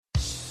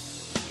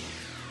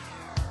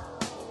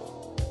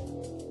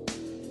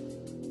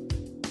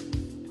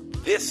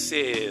This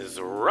is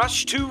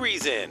Rush to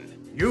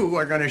Reason. You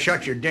are going to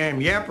shut your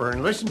damn yapper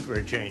and listen for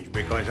a change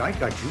because I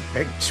got you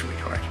pegged,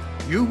 sweetheart.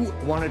 You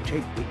want to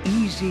take the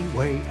easy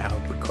way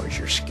out because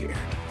you're scared.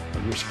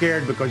 And you're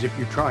scared because if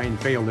you try and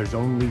fail, there's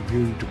only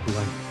you to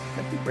blame.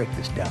 Let me break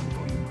this down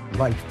for you.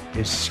 Life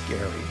is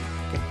scary.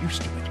 Get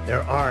used to it.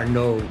 There are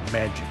no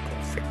magical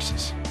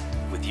fixes.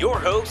 With your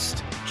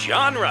host,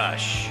 John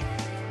Rush.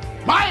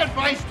 My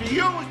advice to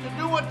you is to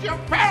do what your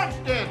parents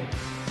did.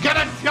 Get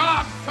a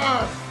job,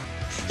 sir.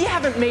 You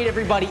haven't made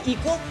everybody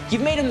equal.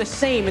 You've made them the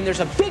same, and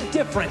there's a big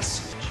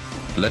difference.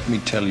 Let me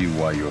tell you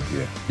why you're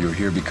here. You're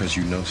here because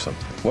you know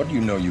something. What you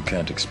know you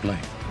can't explain,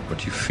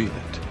 but you feel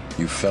it.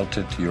 You felt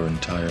it your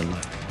entire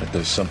life, that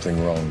there's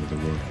something wrong with the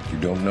world. You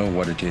don't know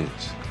what it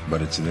is,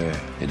 but it's there.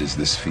 It is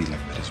this feeling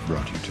that has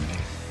brought you to me.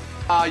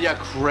 Are you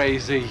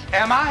crazy?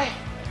 Am I?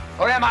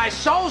 Or am I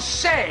so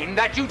sane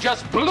that you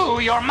just blew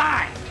your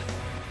mind?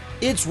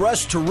 It's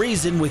Rush to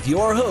Reason with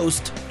your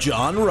host,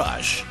 John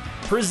Rush.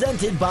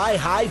 Presented by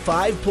High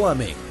Five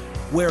Plumbing,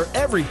 where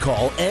every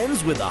call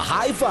ends with a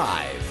high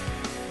five.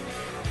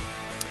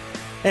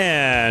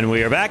 And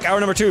we are back. Hour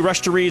number 2, Rush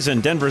to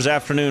Reason, Denver's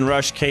Afternoon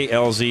Rush,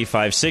 KLZ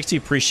 560.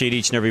 Appreciate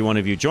each and every one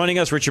of you joining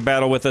us. Richard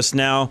Battle with us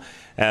now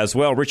as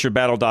well.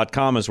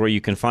 RichardBattle.com is where you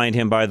can find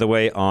him, by the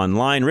way,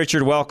 online.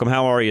 Richard, welcome.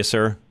 How are you,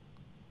 sir?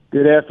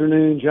 Good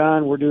afternoon,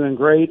 John. We're doing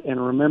great. And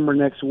remember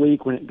next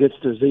week when it gets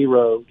to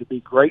 0 to be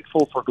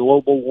grateful for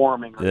global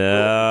warming.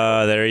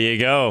 There you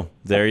go.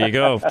 There you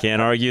go.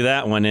 Can't argue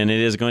that one. And it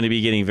is going to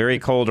be getting very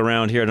cold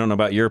around here. I don't know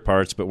about your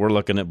parts, but we're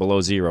looking at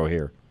below 0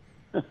 here.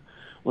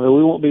 Well,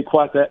 we won't be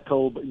quite that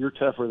cold, but you're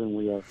tougher than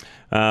we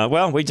are.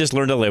 Well, we just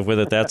learn to live with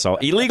it, that's all.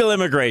 Illegal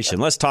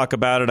immigration. Let's talk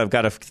about it. I've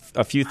got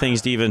a few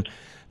things to even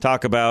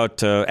talk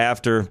about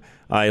after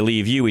I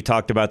leave you. We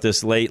talked about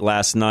this late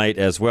last night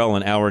as well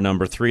in hour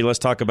number 3. Let's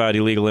talk about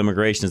illegal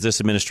immigration. Is this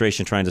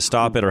administration trying to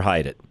stop it or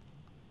hide it?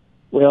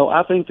 Well,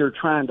 I think they're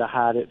trying to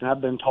hide it, and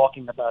I've been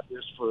talking about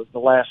this for the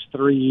last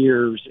 3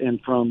 years. And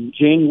from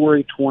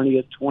January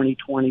 20th,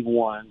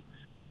 2021,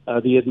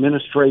 the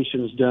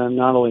administration's done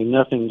not only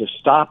nothing to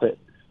stop it,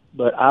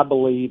 but I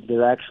believe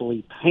they're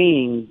actually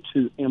paying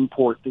to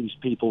import these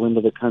people into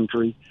the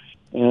country,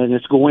 and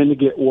it's going to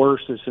get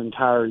worse this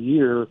entire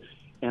year.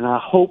 And I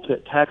hope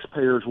that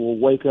taxpayers will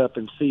wake up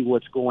and see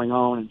what's going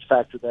on and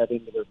factor that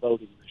into their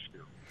voting this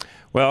year.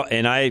 Well,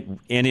 and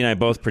Andy and I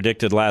both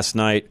predicted last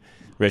night,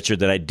 Richard,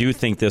 that I do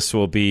think this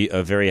will be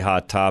a very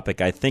hot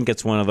topic. I think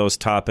it's one of those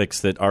topics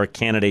that our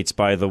candidates,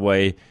 by the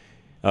way,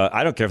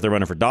 I don't care if they're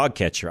running for dog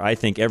catcher. I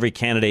think every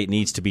candidate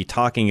needs to be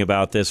talking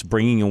about this,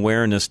 bringing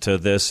awareness to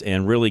this,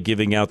 and really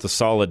giving out the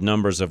solid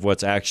numbers of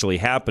what's actually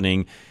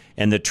happening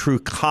and the true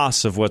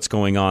costs of what's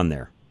going on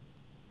there.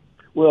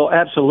 Well,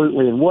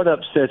 absolutely. And what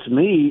upsets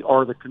me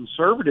are the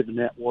conservative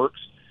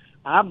networks,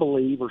 I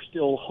believe, are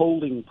still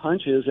holding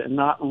punches and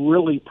not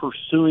really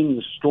pursuing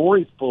the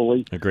story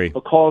fully. Agree.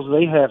 Because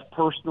they have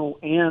personal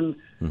and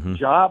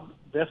job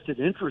vested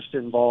interest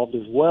involved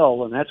as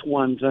well. And that's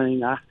one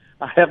thing. I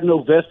have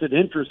no vested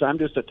interest. I'm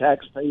just a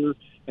taxpayer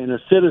and a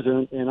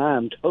citizen, and I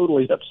am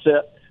totally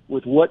upset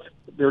with what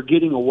they're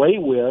getting away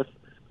with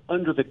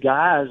under the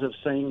guise of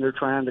saying they're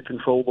trying to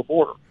control the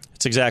border.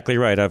 That's exactly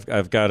right.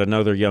 I've got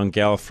another young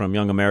gal from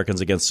Young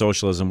Americans Against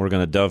Socialism. We're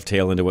going to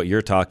dovetail into what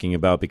you're talking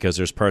about because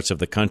there's parts of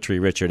the country,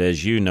 Richard,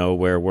 as you know,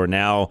 where we're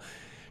now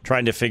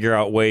trying to figure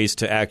out ways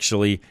to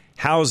actually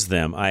house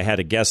them. I had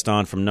a guest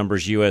on from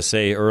Numbers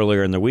USA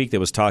earlier in the week that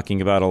was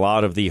talking about a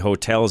lot of the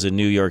hotels in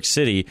New York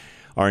City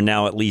are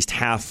now at least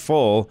half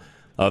full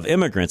of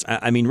immigrants.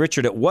 I mean,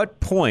 Richard, at what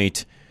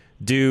point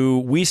do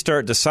we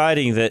start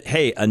deciding that,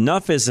 hey,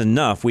 enough is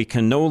enough? We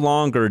can no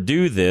longer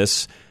do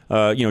this.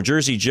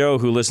 Jersey Joe,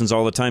 who listens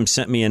all the time,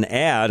 sent me an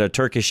ad, a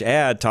Turkish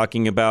ad,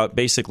 talking about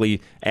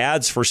basically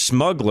ads for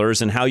smugglers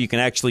and how you can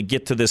actually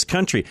get to this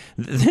country.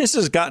 This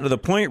has gotten to the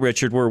point,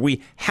 Richard, where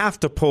we have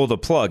to pull the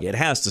plug. It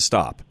has to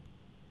stop.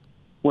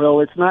 Well,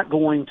 it's not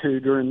going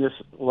to during this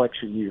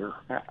election year.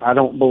 I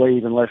don't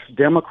believe, unless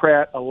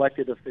Democrat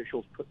elected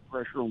officials put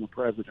pressure on the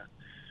president.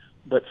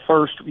 But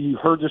first, you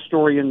heard the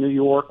story in New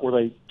York where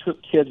they took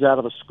kids out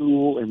of a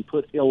school and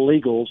put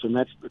illegals, and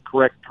that's the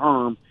correct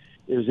term,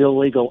 is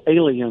illegal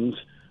aliens.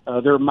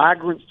 They're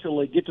migrants till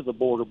they get to the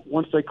border. But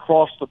once they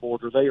cross the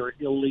border, they are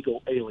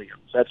illegal aliens.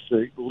 That's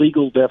the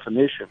legal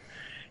definition.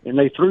 And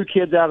they threw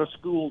kids out of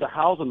school to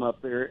house them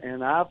up there,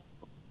 and I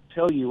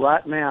tell you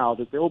right now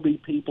that there will be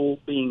people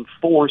being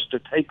forced to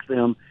take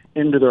them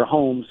into their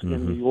homes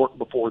in New York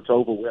before it's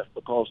over with,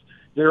 because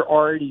they're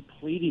already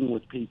pleading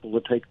with people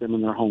to take them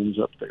in their homes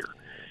up there.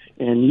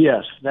 And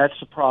yes, that's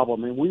the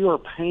problem. And we are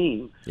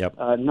paying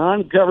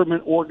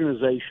non-government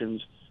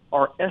organizations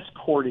are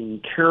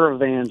escorting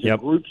caravans and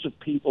groups of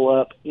people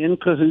up in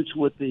cahoots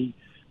with the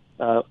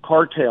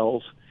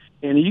cartels.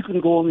 And you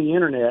can go on the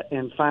internet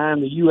and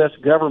find the U.S.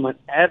 government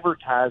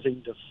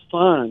advertising to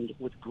fund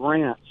with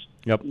grants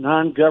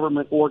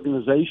non-government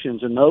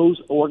organizations, and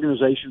those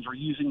organizations are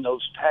using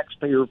those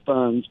taxpayer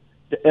funds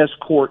to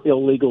escort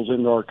illegals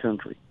into our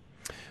country.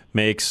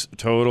 makes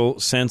total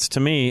sense to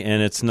me,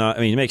 and it's not.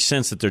 I mean, it makes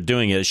sense that they're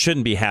doing it. It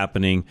shouldn't be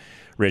happening,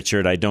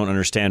 Richard. I don't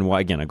understand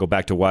why. Again, I go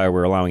back to why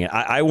we're allowing it.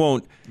 I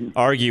won't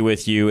argue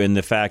with you in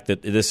the fact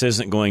that this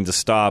isn't going to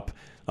stop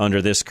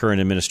under this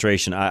current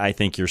administration. I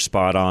think you're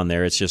spot on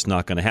there. It's just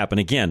not going to happen.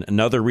 Again,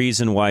 another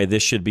reason why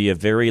this should be a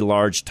very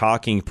large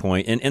talking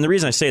point. And the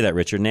reason I say that,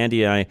 Richard, and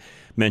Andy and I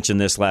mentioned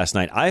this last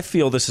night, I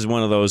feel this is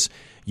one of those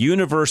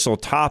universal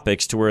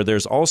topics to where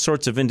there's all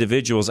sorts of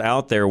individuals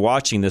out there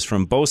watching this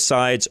from both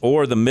sides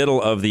or the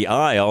middle of the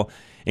aisle,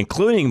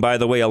 including, by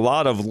the way, a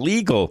lot of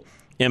legal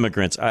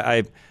immigrants.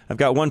 I've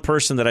got one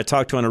person that I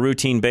talk to on a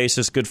routine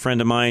basis, good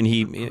friend of mine.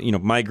 He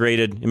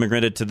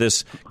immigrated to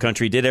this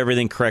country, did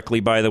everything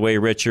correctly, by the way,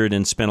 Richard,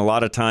 and spent a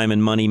lot of time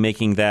and money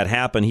making that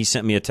happen. He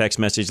sent me a text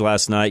message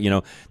last night,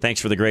 thanks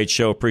for the great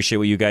show, appreciate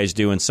what you guys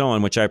do, and so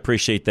on, which I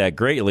appreciate that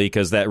greatly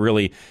because that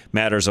really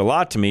matters a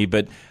lot to me.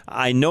 But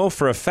I know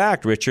for a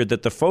fact, Richard,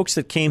 that the folks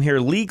that came here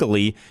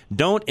legally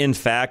don't, in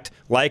fact,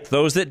 like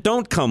those that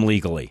don't come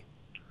legally.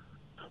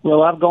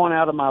 Well, I've gone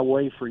out of my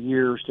way for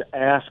years to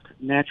ask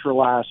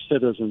naturalized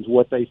citizens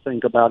what they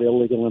think about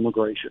illegal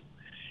immigration.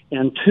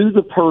 And to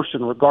the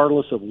person,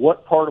 regardless of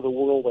what part of the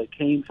world they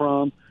came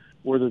from,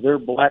 whether they're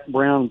black,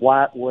 brown,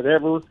 white,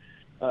 whatever,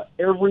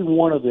 every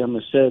one of them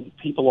has said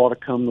people ought to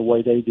come the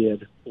way they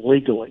did,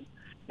 legally.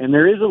 And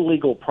there is a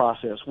legal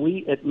process.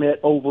 We admit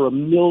over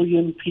 1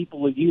 million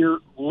people a year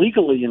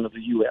legally into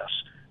the U.S.,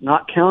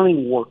 not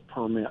counting work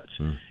permits.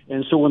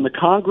 And so when the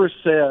Congress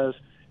says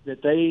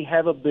that they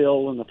have a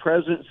bill and the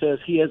president says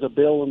he has a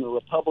bill and the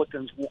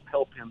Republicans won't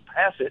help him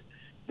pass it,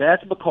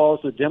 that's because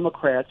the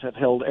Democrats have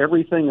held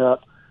everything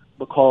up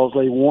because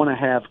they want to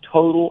have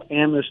total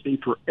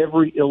amnesty for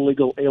every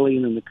illegal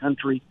alien in the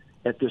country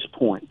at this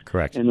point.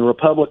 Correct. And the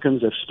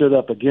Republicans have stood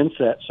up against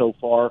that so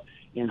far,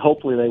 and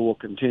hopefully they will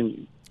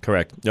continue.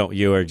 Correct. No,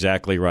 you are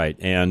exactly right.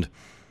 And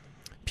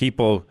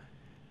people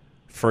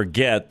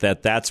forget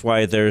that that's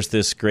why there's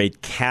this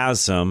great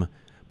chasm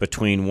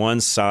between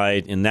one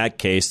side, in that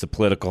case, the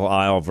political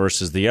aisle,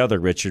 versus the other,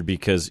 Richard,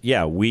 because,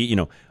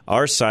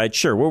 our side,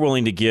 sure, we're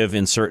willing to give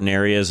in certain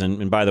areas.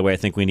 And by the way, I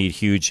think we need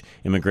huge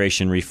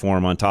immigration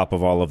reform on top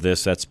of all of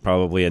this. That's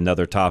probably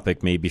another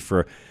topic maybe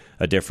for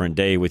a different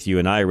day with you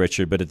and I,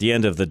 Richard. But at the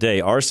end of the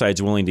day, our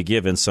side's willing to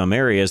give in some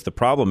areas. The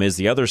problem is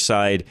the other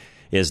side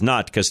is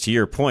not, because to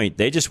your point,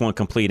 they just want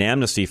complete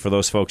amnesty for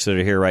those folks that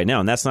are here right now.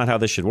 And that's not how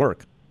this should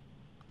work.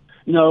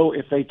 No,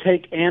 if they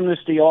take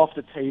amnesty off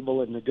the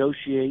table and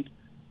negotiate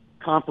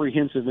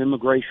comprehensive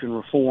immigration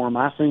reform,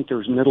 I think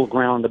there's middle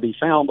ground to be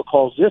found,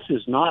 because this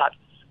is not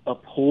a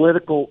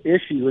political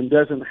issue and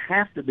doesn't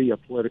have to be a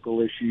political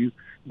issue,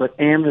 but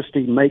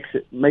amnesty makes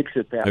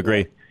it that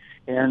Agree. way.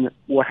 And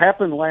what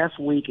happened last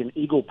week in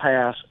Eagle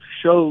Pass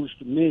shows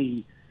to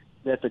me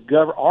that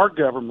our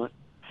government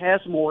has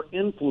more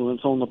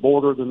influence on the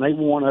border than they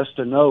want us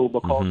to know,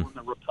 because when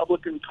the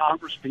Republican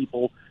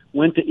congresspeople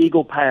went to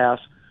Eagle Pass,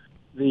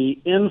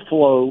 the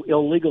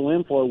illegal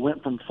inflow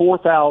went from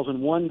 4,000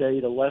 one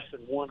day to less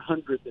than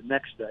 100 the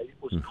next day. It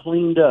was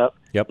cleaned up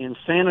and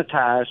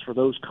sanitized for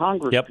those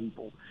Congress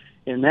people.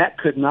 And that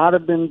could not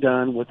have been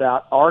done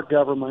without our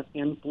government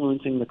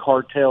influencing the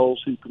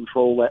cartels who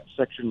control that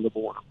section of the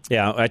border.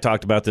 Yeah, I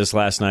talked about this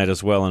last night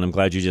as well, and I'm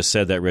glad you just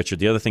said that, Richard.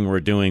 The other thing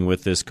we're doing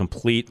with this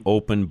complete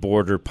open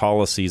border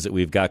policies that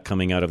we've got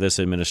coming out of this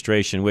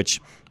administration, which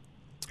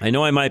I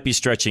know I might be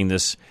stretching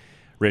this,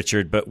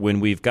 Richard, but when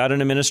we've got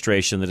an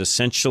administration that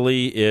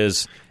essentially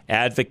is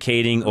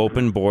advocating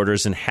open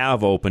borders and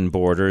have open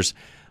borders,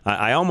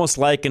 I almost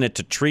liken it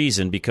to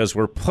treason, because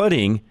we're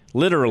putting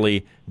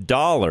literally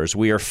dollars.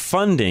 We are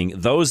funding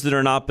those that are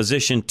in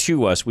opposition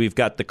to us. We've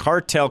got the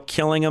cartel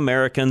killing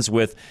Americans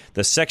with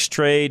the sex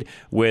trade,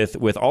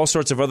 with all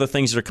sorts of other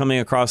things that are coming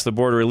across the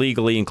border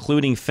illegally,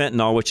 including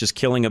fentanyl, which is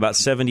killing about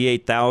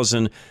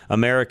 78,000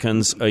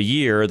 Americans a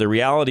year. The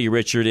reality,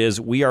 Richard, is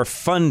we are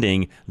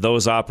funding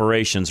those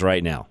operations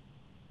right now.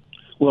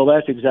 Well,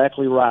 that's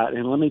exactly right.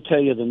 And let me tell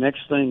you, the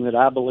next thing that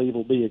I believe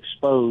will be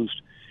exposed,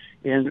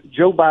 and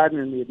Joe Biden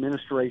and the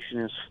administration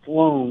has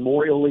flown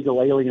more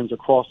illegal aliens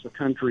across the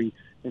country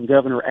than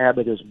Governor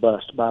Abbott has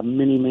bust by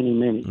many, many,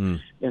 many.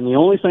 And the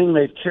only thing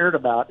they've cared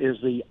about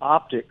is the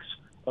optics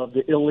of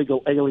the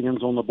illegal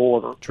aliens on the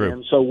border. True.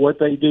 And so what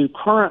they do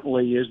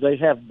currently is they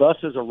have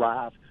buses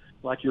arrive,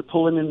 like you're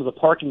pulling into the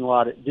parking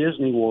lot at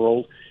Disney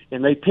World,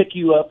 and they pick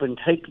you up and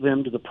take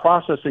them to the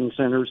processing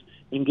centers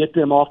and get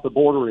them off the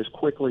border as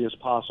quickly as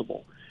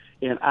possible.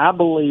 And I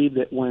believe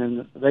that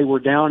when they were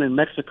down in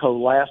Mexico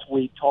last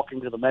week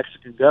talking to the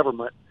Mexican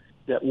government,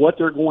 that what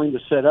they're going to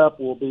set up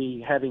will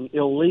be having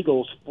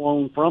illegals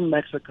flown from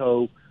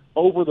Mexico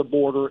over the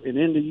border and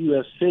into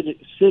U.S.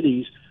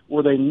 cities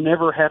where they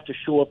never have to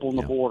show up on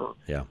the border.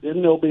 Yeah.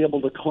 Then they'll be able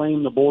to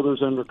claim the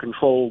border's under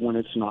control when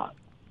it's not.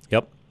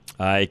 Yep.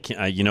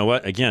 You know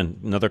what? Again,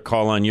 another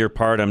call on your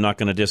part I'm not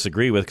going to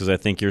disagree with, because I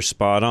think you're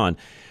spot on.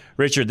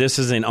 Richard, this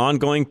is an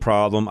ongoing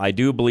problem. I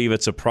do believe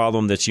it's a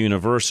problem that's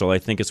universal. I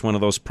think it's one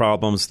of those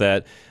problems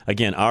that,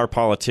 again, our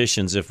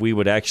politicians, if we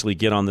would actually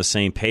get on the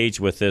same page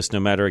with this, no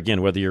matter,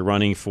 again, whether you're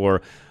running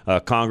for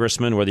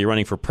congressman, whether you're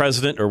running for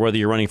president, or whether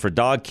you're running for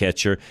dog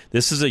catcher,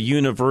 this is a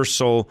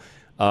universal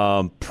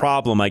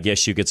problem, I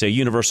guess you could say, a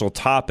universal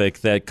topic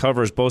that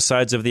covers both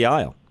sides of the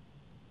aisle.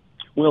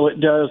 Well, it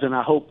does, and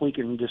I hope we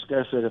can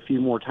discuss it a few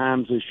more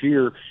times this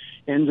year.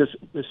 And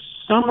the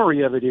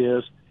summary of it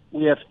is,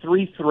 we have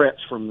three threats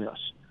from this.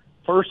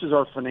 First is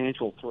our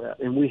financial threat,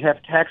 and we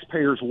have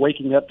taxpayers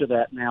waking up to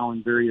that now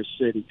in various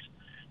cities.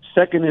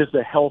 Second is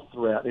the health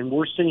threat, and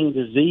we're seeing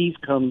disease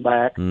come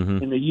back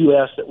in the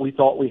U.S. that we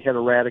thought we had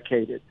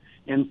eradicated.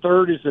 And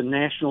third is the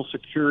national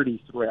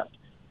security threat.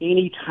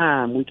 Any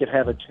time we could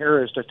have a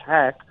terrorist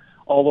attack,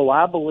 although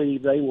I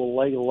believe they will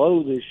lay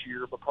low this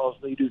year because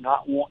they do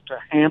not want to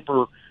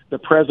hamper the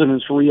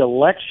president's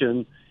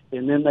reelection,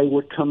 and then they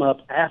would come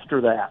up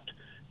after that.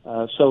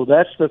 So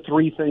that's the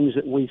three things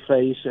that we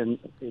face, and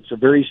it's a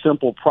very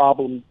simple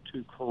problem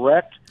to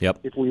correct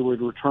if we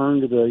would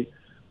return to the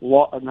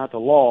law, not the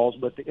laws,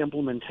 but the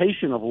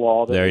implementation of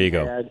law that we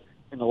had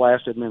in the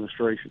last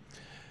administration.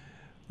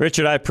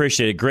 Richard, I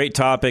appreciate it. Great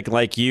topic.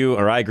 Like you,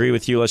 or I agree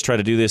with you. Let's try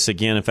to do this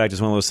again. In fact,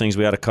 it's one of those things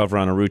we ought to cover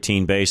on a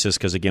routine basis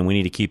because, again, we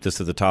need to keep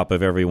this at the top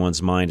of everyone's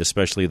mind,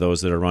 especially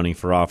those that are running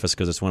for office,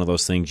 because it's one of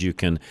those things you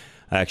can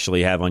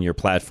actually have on your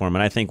platform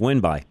and I think win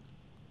by.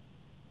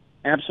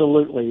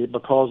 Absolutely,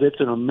 because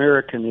it's an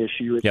American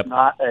issue. It's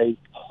not a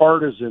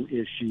partisan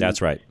issue. That's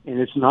right. And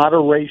it's not a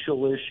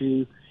racial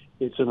issue.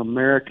 It's an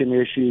American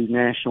issue,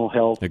 national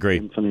health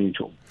and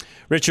financial.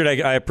 Richard,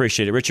 I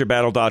appreciate it.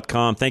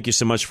 RichardBattle.com. Thank you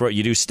so much for what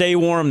you do. Stay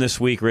warm this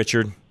week,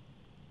 Richard.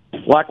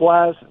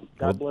 Likewise.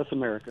 God bless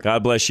America.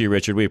 God bless you,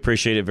 Richard. We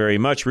appreciate it very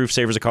much. Roof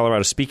Savers of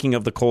Colorado. Speaking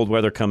of the cold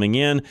weather coming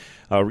in,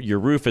 your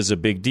roof is a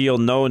big deal.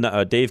 No,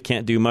 Dave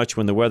can't do much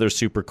when the weather's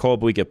super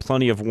cold, but we get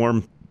plenty of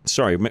warm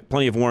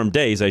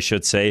days, I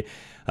should say,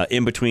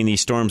 in between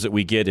these storms that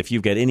we get. If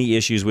you've got any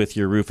issues with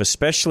your roof,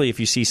 especially if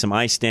you see some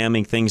ice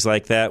damming, things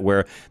like that,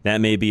 where that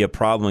may be a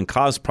problem and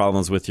cause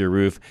problems with your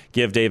roof,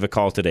 give Dave a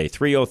call today,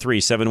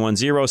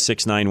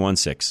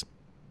 303-710-6916.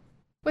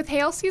 With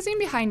hail season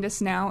behind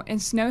us now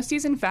and snow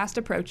season fast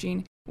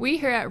approaching, we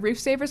here at Roof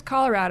Savers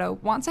Colorado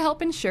want to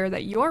help ensure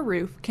that your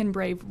roof can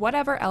brave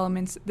whatever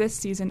elements this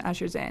season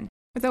ushers in.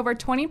 With over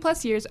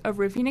 20-plus years of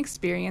roofing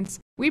experience,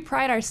 we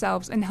pride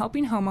ourselves in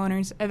helping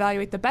homeowners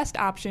evaluate the best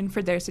option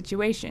for their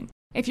situation.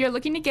 If you're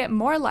looking to get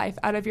more life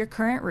out of your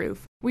current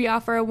roof, we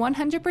offer a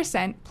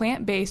 100%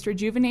 plant-based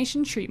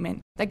rejuvenation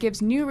treatment that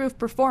gives new roof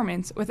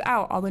performance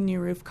without all the new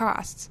roof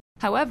costs.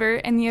 However,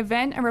 in the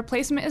event a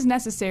replacement is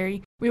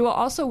necessary, we will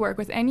also work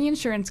with any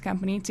insurance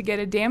company to get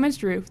a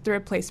damaged roof the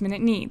replacement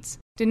it needs.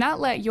 Do not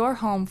let your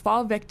home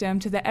fall victim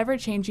to the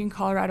ever-changing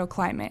Colorado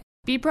climate.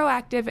 Be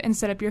proactive and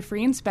set up your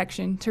free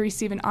inspection to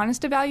receive an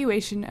honest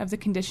evaluation of the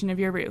condition of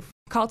your roof.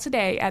 Call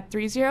today at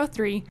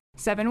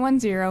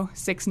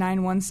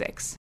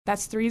 303-710-6916.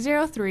 That's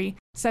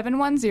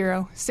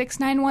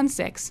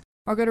 303-710-6916.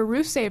 Or go to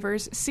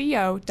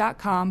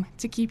roofsaversco.com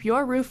to keep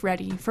your roof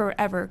ready for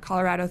wherever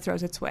Colorado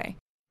throws its way.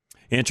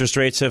 Interest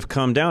rates have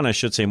come down. I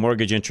should say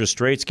mortgage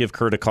interest rates. Give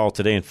Kurt a call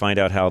today and find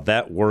out how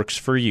that works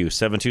for you.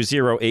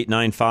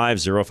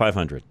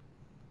 720-895-0500.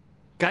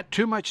 Got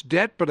too much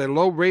debt but a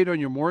low rate on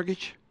your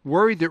mortgage?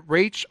 Worried that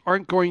rates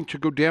aren't going to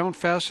go down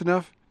fast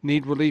enough?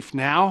 Need relief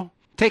now?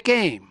 Take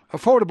AIM,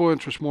 Affordable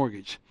Interest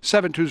Mortgage,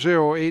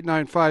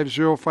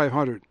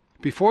 720-895-0500.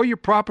 Before your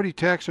property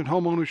tax and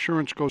homeowner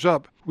insurance goes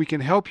up, we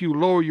can help you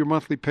lower your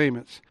monthly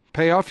payments,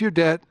 pay off your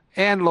debt,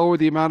 and lower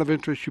the amount of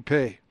interest you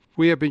pay.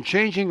 We have been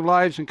changing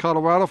lives in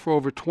Colorado for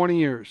over 20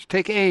 years.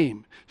 Take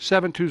AIM,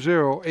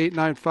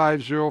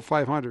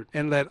 720-895-0500,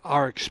 and let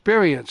our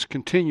experience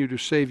continue to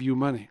save you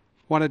money.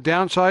 Want to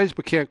downsize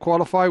but can't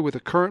qualify with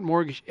a current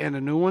mortgage and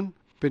a new one?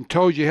 Been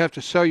told you have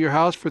to sell your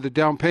house for the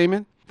down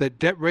payment? That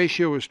debt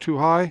ratio is too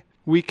high?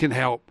 We can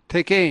help.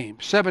 Take AIM,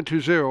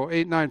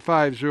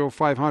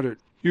 720-895-0500.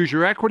 Use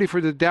your equity for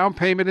the down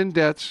payment and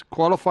debts,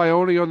 qualify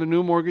only on the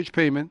new mortgage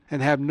payment,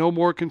 and have no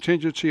more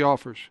contingency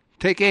offers.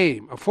 Take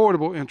AIM,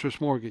 Affordable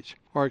Interest Mortgage.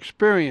 Our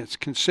experience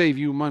can save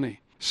you money.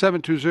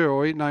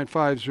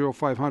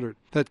 720-895-0500.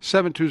 That's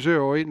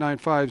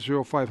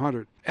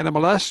 720-895-0500.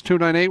 NMLS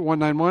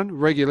 298191,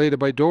 regulated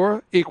by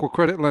DORA, equal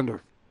credit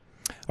lender.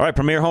 All right,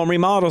 Premier Home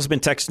Remodels has been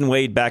texting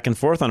Wade back and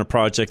forth on a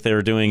project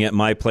they're doing at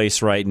my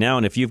place right now.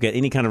 And if you've got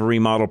any kind of a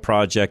remodel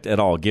project at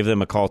all, give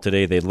them a call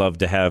today. They'd love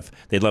to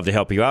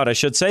help you out, I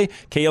should say.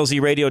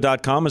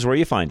 KLZradio.com is where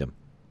you find them.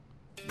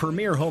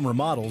 Premier Home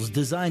Remodels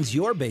designs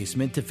your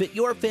basement to fit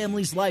your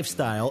family's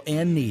lifestyle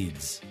and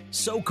needs.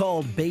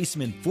 So-called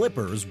basement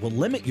flippers will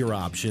limit your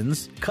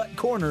options, cut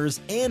corners,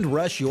 and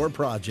rush your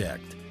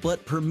project.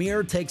 But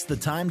Premier takes the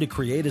time to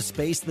create a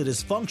space that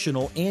is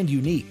functional and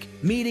unique,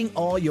 meeting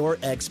all your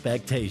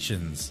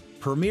expectations.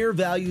 Premier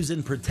values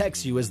and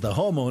protects you as the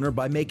homeowner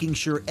by making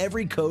sure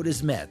every code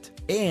is met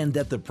and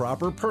that the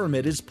proper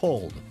permit is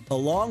pulled,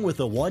 along with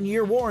a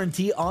 1-year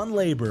warranty on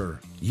labor.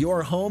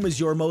 Your home is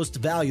your most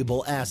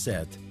valuable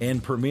asset,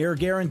 and Premier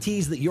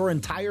guarantees that your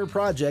entire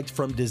project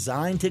from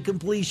design to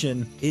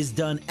completion is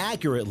done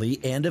accurately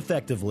and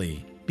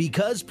effectively.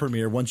 Because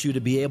Premier wants you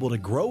to be able to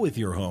grow with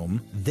your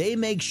home, they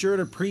make sure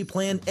to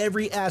pre-plan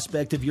every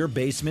aspect of your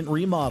basement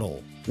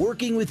remodel,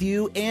 working with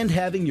you and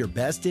having your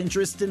best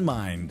interests in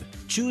mind.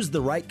 Choose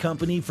the right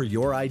company for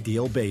your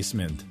ideal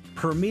basement.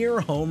 Premier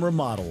Home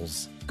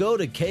Remodels. Go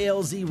to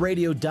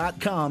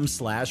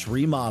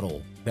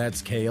klzradio.com/remodel.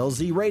 That's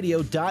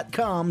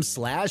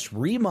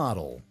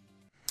klzradio.com/remodel.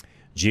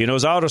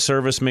 Gino's Auto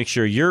Service. Make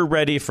sure you're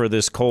ready for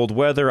this cold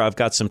weather. I've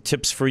got some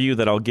tips for you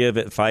that I'll give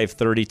at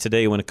 5:30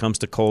 today when it comes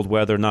to cold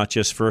weather, not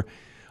just for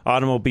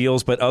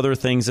automobiles, but other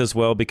things as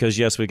well, because,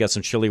 yes, we've got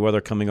some chilly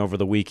weather coming over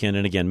the weekend.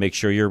 And, again, make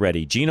sure you're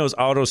ready.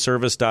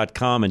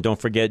 Gino'sAutoservice.com, and don't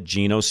forget,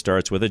 Gino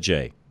starts with a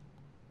J.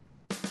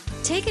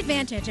 Take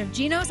advantage of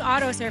Gino's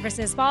Auto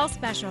Service's fall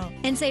special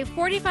and save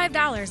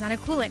 $45 on a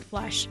coolant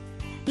flush.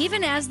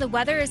 Even as the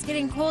weather is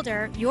getting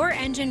colder, your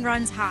engine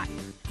runs hot.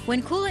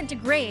 When coolant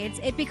degrades,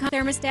 it becomes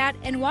thermostat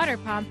and water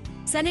pump,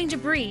 sending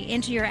debris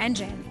into your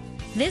engine.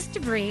 This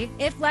debris,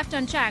 if left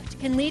unchecked,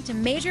 can lead to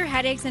major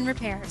headaches and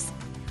repairs.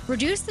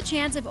 Reduce the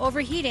chance of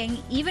overheating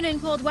even in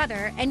cold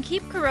weather and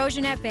keep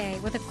corrosion at bay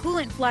with a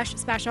coolant flush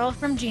special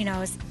from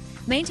Gino's.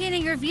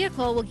 Maintaining your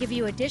vehicle will give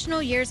you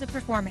additional years of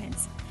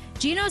performance.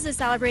 Gino's is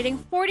celebrating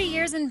 40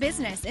 years in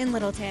business in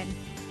Littleton.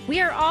 We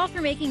are all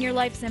for making your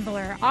life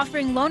simpler,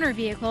 offering loaner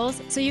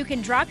vehicles so you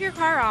can drop your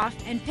car off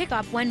and pick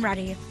up when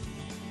ready.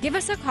 Give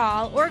us a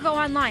call or go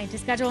online to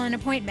schedule an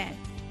appointment.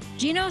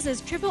 Gino's is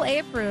AAA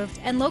approved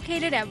and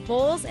located at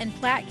Bowles and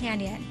Platte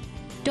Canyon.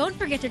 Don't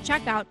forget to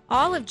check out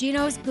all of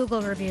Gino's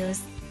Google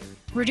reviews.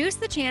 Reduce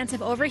the chance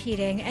of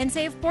overheating and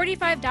save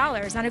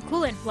 $45 on a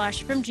coolant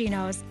flush from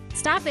Gino's.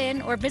 Stop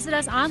in or visit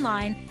us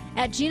online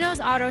at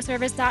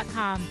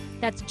Gino'sAutoservice.com.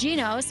 That's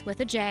Gino's with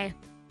a J.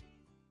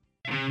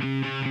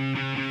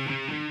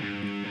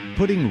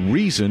 Putting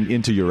reason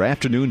into your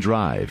afternoon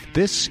drive.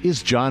 This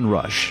is John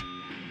Rush.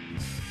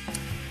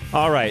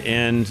 All right,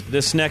 and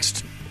this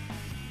next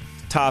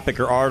topic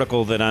or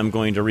article that I'm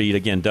going to read,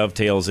 again,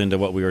 dovetails into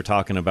what we were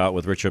talking about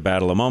with Richard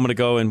Battle a moment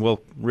ago, and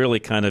will really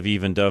kind of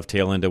even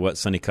dovetail into what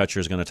Sunny Kutcher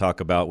is going to talk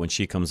about when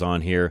she comes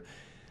on here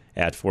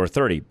at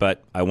 4:30.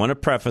 But I want to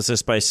preface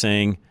this by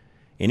saying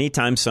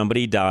anytime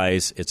somebody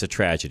dies, it's a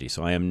tragedy.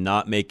 So I am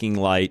not making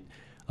light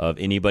of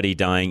anybody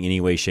dying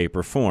any way, shape,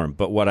 or form.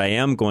 But what I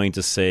am going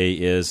to say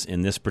is,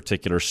 in this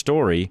particular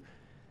story,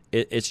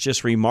 it's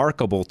just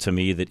remarkable to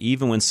me that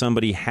even when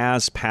somebody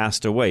has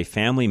passed away,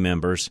 family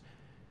members,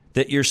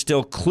 that you're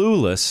still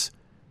clueless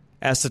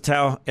as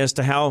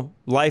to how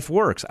life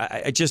works.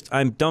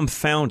 I'm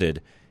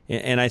dumbfounded.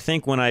 And I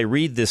think when I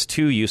read this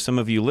to you, some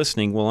of you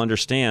listening will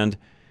understand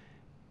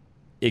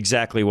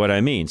exactly what I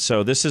mean.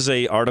 So this is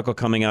an article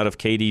coming out of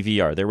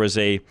KDVR. There was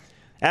a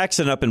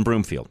accident up in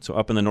Broomfield, so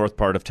up in the north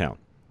part of town.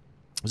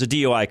 It was a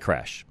DUI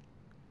crash.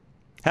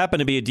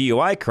 Happened to be a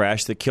DUI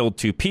crash that killed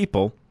 2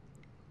 people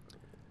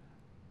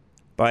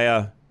by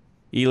a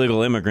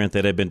illegal immigrant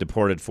that had been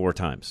deported 4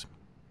 times.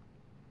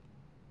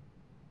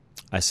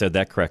 I said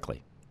that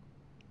correctly.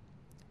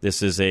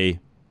 This is a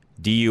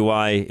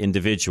DUI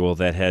individual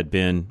that had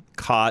been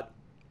caught,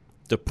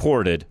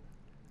 deported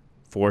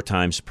 4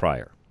 times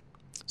prior.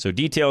 So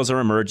details are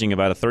emerging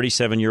about a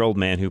 37-year-old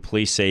man who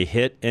police say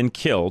hit and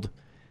killed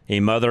a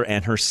mother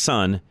and her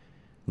son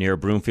near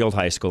Broomfield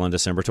High School on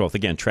December 12th.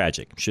 Again,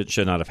 tragic.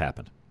 Should not have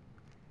happened.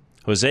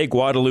 Jose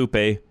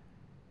Guadalupe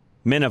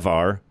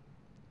Minavar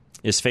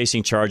is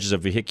facing charges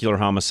of vehicular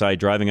homicide,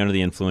 driving under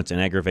the influence,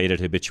 and aggravated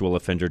habitual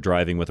offender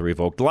driving with a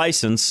revoked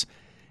license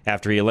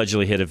after he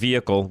allegedly hit a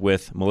vehicle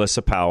with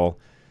Melissa Powell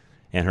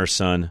and her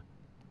son,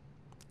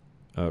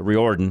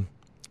 Riordan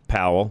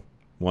Powell.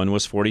 One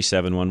was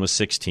 47, one was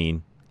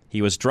 16.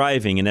 He was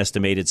driving an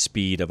estimated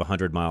speed of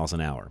 100 miles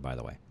an hour, by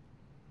the way.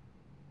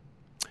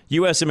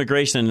 U.S.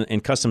 Immigration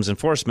and Customs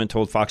Enforcement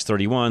told Fox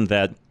 31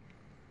 that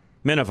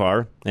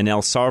Minavar, an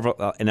El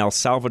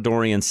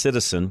Salvadorian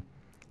citizen,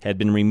 had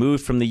been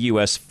removed from the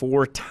U.S.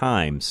 4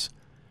 times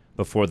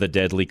before the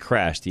deadly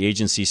crash. The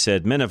agency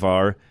said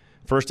Minavar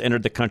first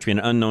entered the country at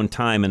an unknown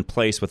time and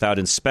place without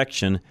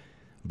inspection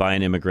by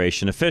an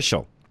immigration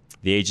official.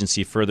 The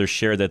agency further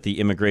shared that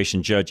the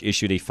immigration judge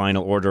issued a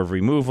final order of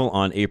removal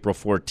on April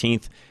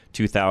 14th,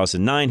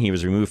 2009. He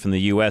was removed from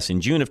the U.S.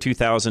 in June of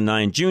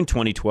 2009, June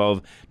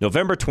 2012,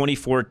 November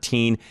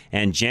 2014,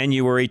 and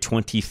January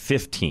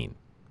 2015.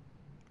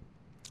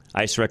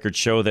 ICE records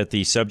show that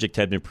the subject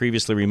had been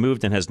previously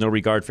removed and has no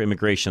regard for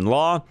immigration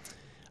law.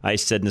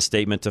 ICE said in a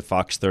statement to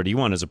Fox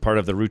 31, as a part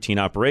of the routine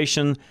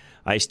operation,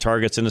 ICE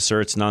targets and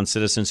asserts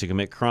non-citizens who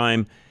commit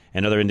crime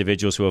and other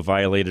individuals who have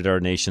violated our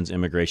nation's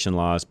immigration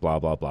laws, blah,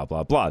 blah, blah,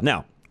 blah, blah.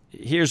 Now,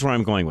 here's where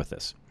I'm going with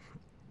this.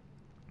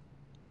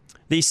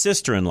 The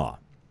sister-in-law,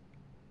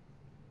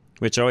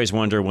 which I always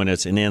wonder when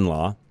it's an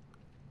in-law,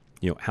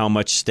 how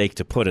much stake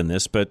to put in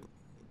this, but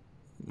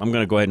I'm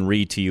going to go ahead and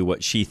read to you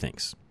what she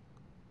thinks.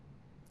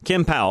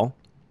 Kim Powell,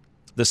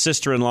 the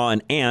sister-in-law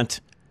and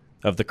aunt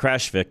of the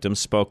crash victim,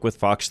 spoke with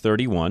Fox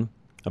 31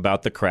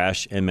 about the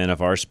crash and men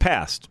of ours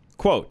past.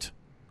 Quote,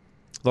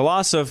 "The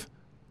loss of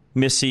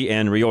Missy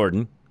and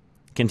Riordan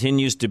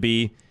continues to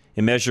be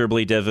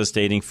immeasurably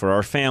devastating for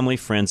our family,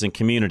 friends, and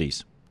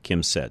communities,"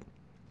 Kim said.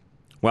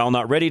 "While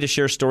not ready to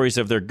share stories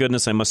of their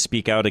goodness, I must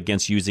speak out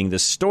against using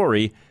this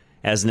story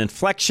as an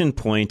inflection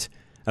point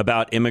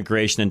about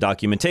immigration and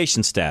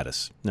documentation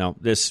status." Now,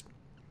 this,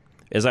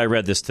 as I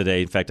read this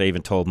today, in fact, I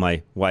even told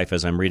my wife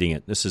as I'm reading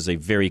it, this is a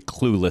very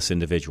clueless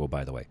individual,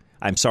 by the way.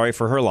 I'm sorry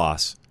for her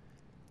loss,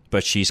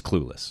 but she's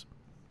clueless.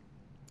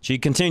 She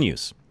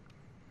continues,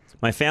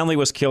 "My family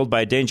was killed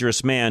by a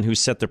dangerous man who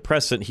set the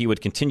precedent he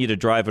would continue to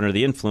drive under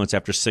the influence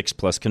after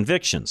 6+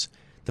 convictions.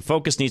 The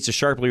focus needs to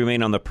sharply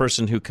remain on the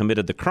person who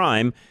committed the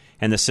crime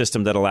and the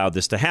system that allowed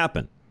this to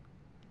happen.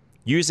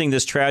 Using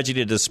this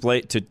tragedy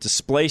to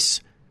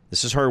displace,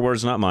 this is her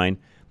words, not mine,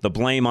 the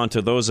blame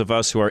onto those of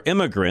us who are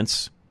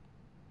immigrants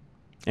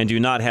and do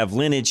not have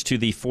lineage to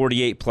the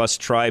 48+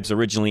 tribes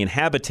originally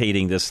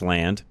inhabiting this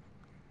land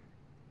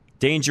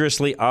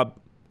dangerously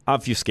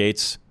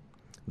obfuscates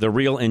the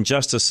real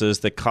injustices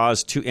that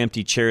caused 2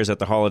 empty chairs at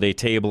the holiday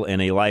table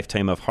and a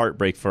lifetime of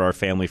heartbreak for our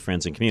family,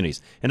 friends, and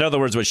communities." In other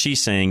words, what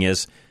she's saying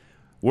is,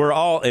 we're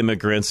all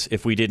immigrants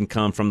if we didn't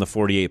come from the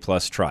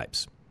 48+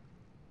 tribes.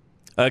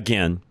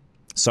 Again,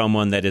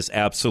 someone that is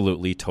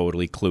absolutely,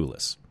 totally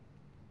clueless.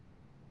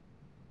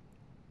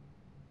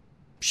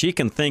 She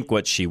can think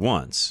what she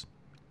wants,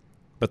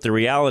 but the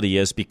reality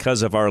is,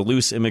 because of our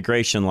loose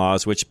immigration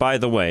laws, which, by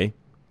the way,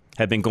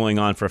 have been going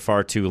on for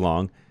far too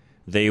long,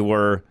 they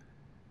were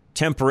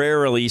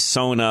temporarily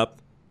sewn up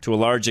to a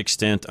large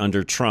extent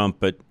under Trump,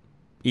 but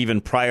even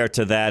prior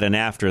to that and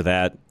after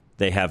that,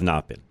 they have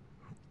not been,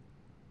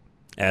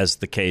 as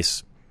the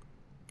case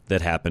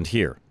that happened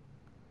here.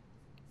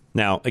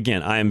 Now,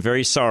 again, I am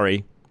very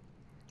sorry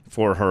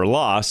for her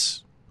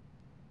loss.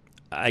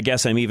 I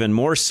guess I'm even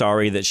more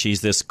sorry that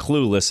she's this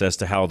clueless as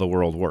to how the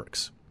world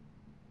works.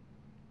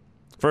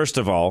 First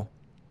of all,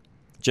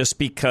 just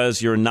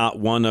because you're not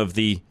one of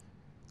the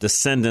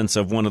descendants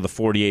of one of the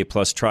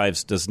 48+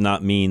 tribes does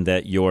not mean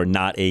that you're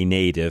not a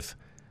native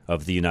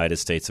of the United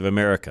States of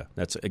America.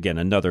 That's, again,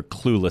 another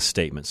clueless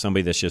statement.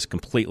 Somebody that's just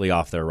completely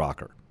off their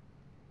rocker.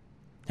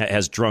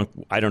 Has drunk,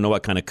 I don't know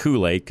what kind of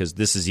Kool-Aid, because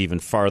this is even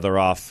farther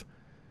off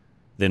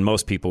than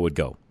most people would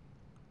go.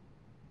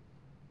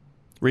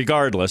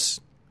 Regardless,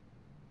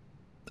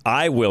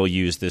 I will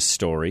use this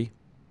story,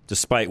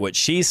 despite what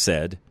she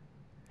said,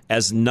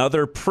 as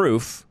another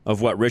proof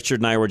of what Richard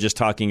and I were just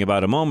talking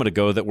about a moment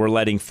ago, that we're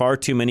letting far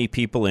too many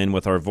people in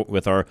with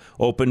our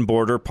open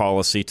border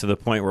policy to the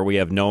point where we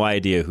have no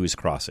idea who's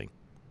crossing.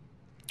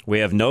 We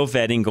have no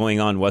vetting going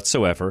on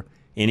whatsoever.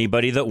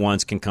 Anybody that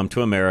wants can come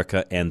to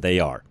America, and they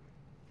are.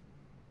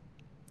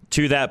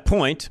 To that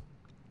point,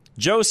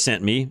 Joe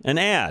sent me an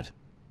ad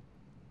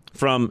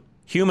from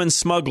human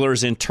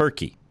smugglers in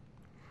Turkey.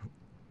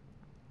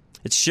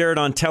 It's shared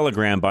on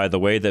Telegram, by the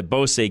way, that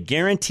boasts a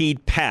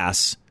guaranteed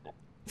pass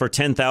for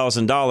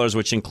 $10,000,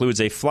 which includes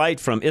a flight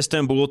from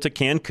Istanbul to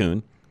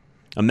Cancun,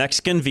 a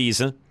Mexican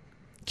visa,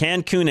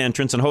 Cancun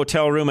entrance, and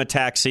hotel room, a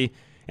taxi,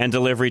 and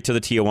delivery to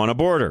the Tijuana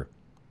border.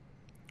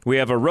 We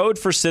have a road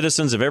for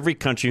citizens of every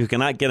country who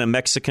cannot get a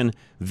Mexican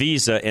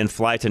visa and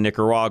fly to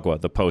Nicaragua,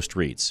 the Post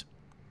reads.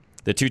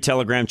 The 2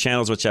 Telegram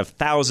channels, which have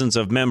thousands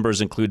of members,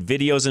 include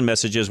videos and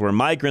messages where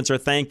migrants are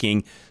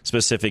thanking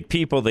specific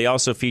people. They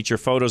also feature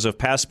photos of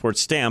passports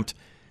stamped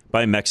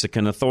by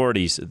Mexican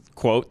authorities.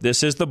 Quote,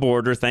 "This is the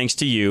border. Thanks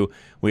to you,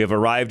 we have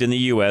arrived in the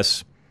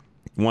U.S.,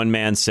 one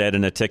man said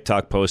in a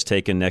TikTok post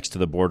taken next to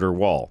the border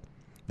wall.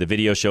 The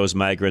video shows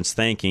migrants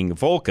thanking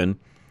Volkan,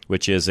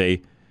 which is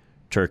a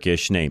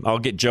Turkish name." I'll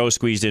get Joe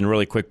squeezed in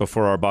really quick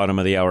before our bottom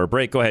of the hour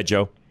break. Go ahead,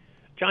 Joe.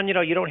 John, you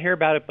don't hear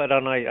about it, but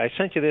I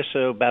sent you this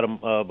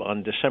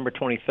on December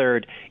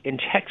 23rd. In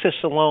Texas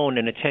alone,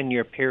 in a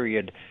 10-year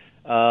period,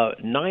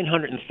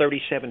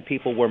 937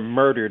 people were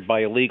murdered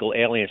by illegal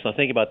aliens. Now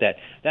think about that.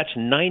 That's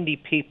 90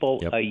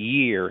 people a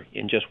year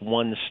in just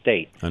one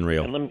state.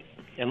 Unreal.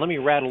 And let me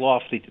rattle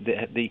off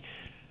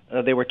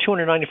there were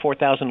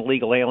 294,000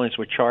 illegal aliens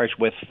were charged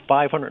with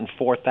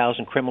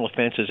 504,000 criminal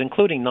offenses,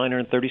 including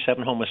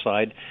 937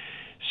 homicide,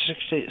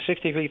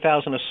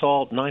 63,000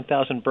 assault,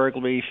 9,000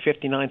 burglary,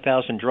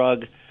 59,000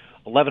 drug,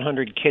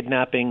 1,100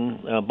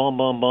 kidnapping,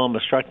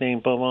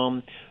 obstructing,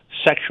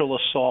 sexual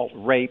assault,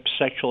 rape,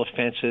 sexual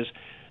offenses.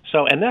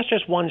 So, and that's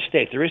just one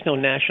state. There is no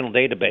national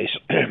database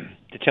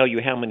to tell you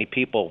how many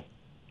people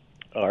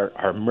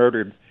are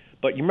murdered.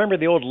 But you remember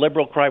the old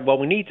liberal cry, well,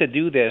 we need to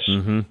do this,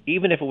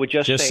 even if it would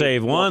just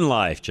save one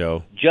life,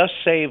 Joe. Just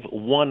save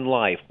one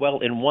life. Well,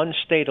 in one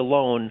state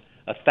alone,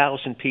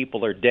 1,000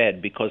 people are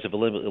dead because of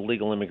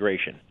illegal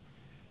immigration.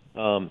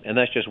 And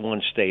that's just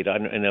one state. I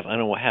don't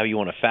know how you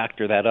want to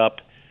factor that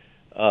up.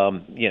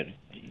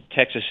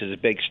 Texas is a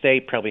big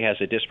state, probably has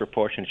a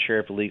disproportionate share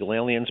of illegal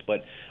aliens,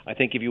 but I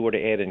think if you were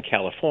to add in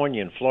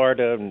California and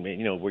Florida, and,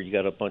 where you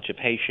got a bunch of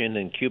Haitian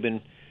and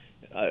Cuban,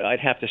 I'd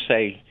have to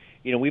say,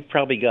 we've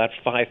probably got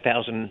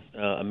 5,000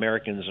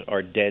 Americans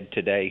are dead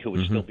today who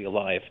would still be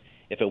alive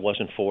if it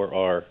wasn't for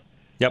our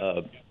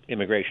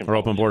immigration or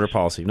open border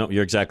policy. No,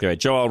 you're exactly right.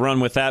 Joe, I'll run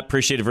with that.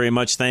 Appreciate it very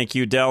much. Thank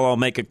you, Del. I'll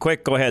make it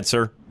quick. Go ahead,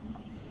 sir.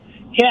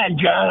 Yeah,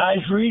 John, I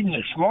was reading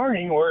this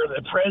morning where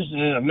the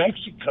president of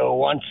Mexico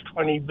wants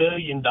 $20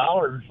 billion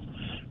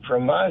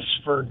from us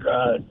for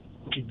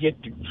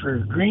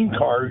green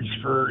cards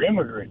for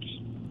immigrants.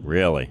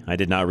 Really? I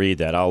did not read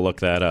that. I'll look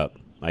that up.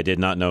 I did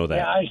not know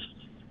that.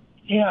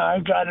 I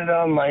got it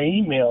on my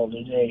email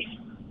today.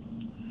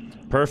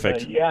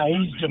 Perfect.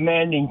 He's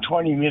demanding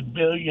 $20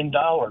 billion.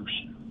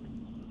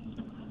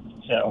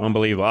 So.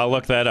 Unbelievable. I'll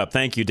look that up.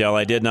 Thank you, Del.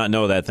 I did not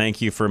know that.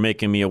 Thank you for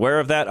making me aware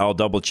of that. I'll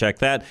double-check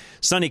that.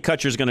 Sunny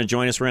Kutcher is going to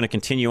join us. We're going to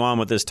continue on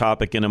with this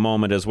topic in a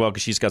moment as well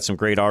because she's got some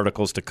great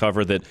articles to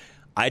cover that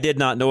I did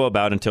not know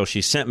about until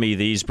she sent me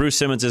these. Bruce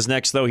Simmons is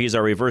next, though. He's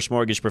our reverse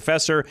mortgage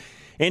professor.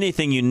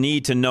 Anything you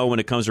need to know when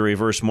it comes to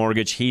reverse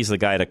mortgage, he's the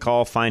guy to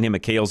call. Find him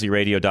at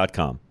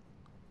klzradio.com.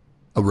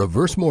 A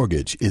reverse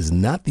mortgage is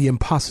not the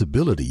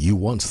impossibility you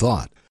once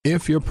thought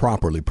if you're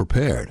properly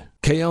prepared.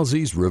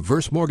 KLZ's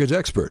reverse mortgage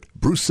expert,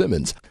 Bruce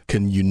Simmons,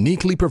 can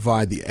uniquely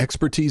provide the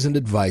expertise and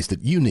advice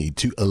that you need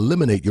to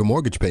eliminate your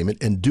mortgage payment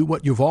and do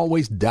what you've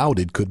always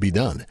doubted could be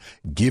done,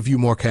 give you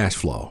more cash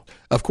flow.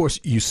 Of course,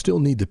 you still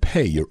need to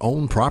pay your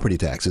own property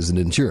taxes and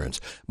insurance,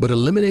 but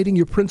eliminating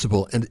your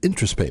principal and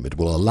interest payment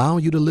will allow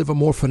you to live a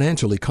more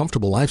financially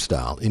comfortable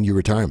lifestyle in your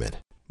retirement.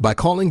 By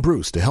calling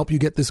Bruce to help you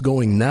get this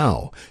going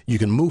now, you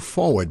can move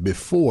forward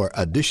before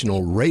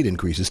additional rate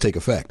increases take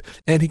effect,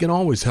 and he can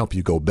always help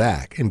you go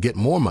back and get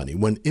more money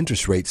when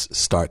interest rates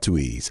start to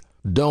ease.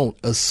 Don't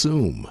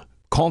assume.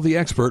 Call the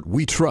expert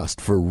we trust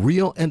for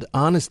real and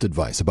honest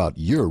advice about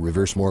your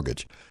reverse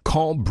mortgage.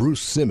 Call Bruce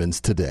Simmons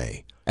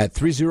today at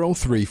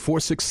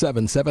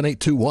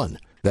 303-467-7821.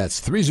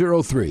 That's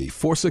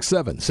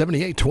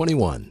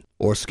 303-467-7821.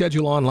 Or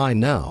schedule online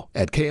now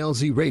at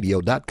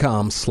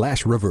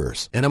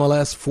klzradio.com/reverse.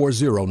 NMLS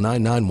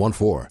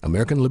 409914.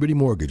 American Liberty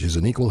Mortgage is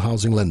an equal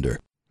housing lender.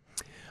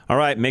 All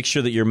right, make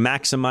sure that you're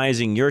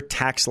maximizing your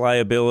tax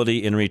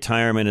liability in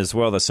retirement as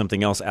well. That's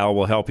something else Al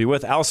will help you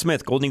with. Al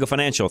Smith, Golden Eagle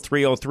Financial,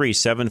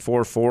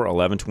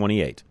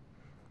 303-744-1128.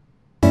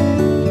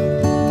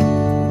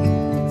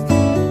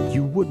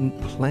 You wouldn't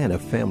plan a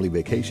family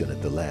vacation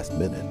at the last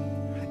minute.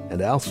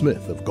 And Al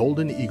Smith of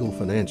Golden Eagle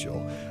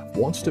Financial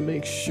wants to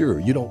make sure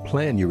you don't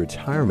plan your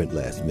retirement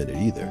last minute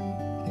either.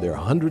 There are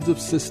hundreds of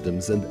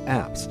systems and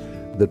apps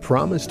that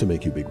promise to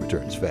make you big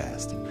returns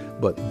fast,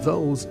 but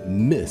those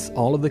miss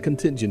all of the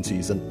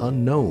contingencies and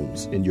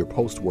unknowns in your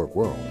post-work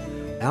world.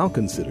 Al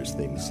considers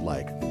things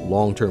like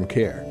long-term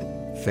care,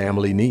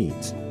 family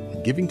needs,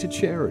 giving to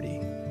charity,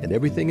 and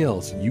everything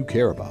else you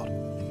care about.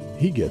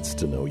 He gets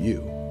to know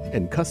you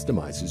and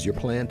customizes your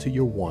plan to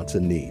your wants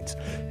and needs.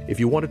 If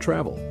you want to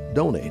travel,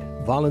 donate,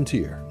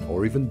 volunteer,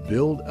 or even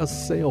build a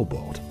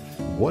sailboat,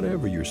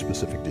 whatever your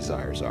specific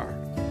desires are,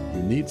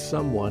 you need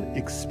someone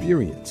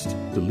experienced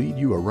to lead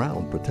you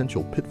around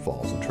potential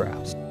pitfalls and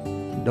traps.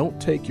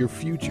 Don't take your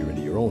future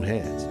into your own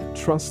hands.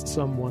 Trust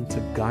someone to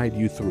guide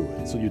you through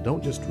it so you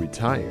don't just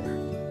retire.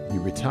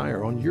 You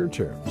retire on your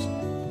terms.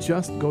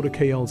 Just go to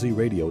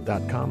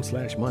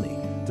klzradio.com/money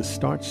to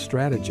start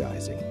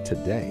strategizing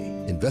today.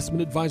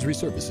 Investment advisory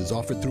services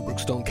offered through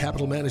Brookstone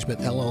Capital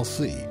Management,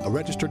 LLC, a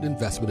registered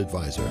investment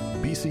advisor.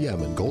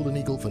 BCM and Golden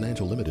Eagle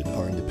Financial Limited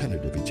are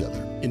independent of each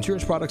other.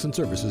 Insurance products and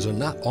services are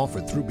not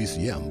offered through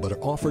BCM, but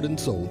are offered and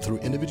sold through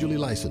individually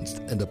licensed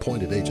and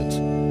appointed agents.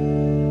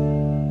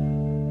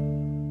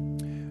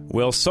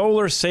 Will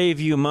solar save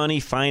you money?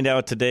 Find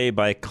out today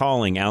by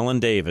calling Alan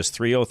Davis,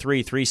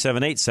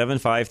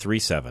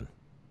 303-378-7537.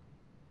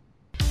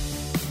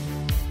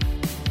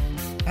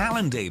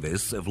 Alan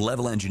Davis of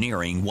Level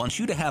Engineering wants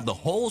you to have the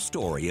whole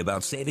story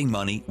about saving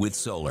money with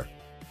solar.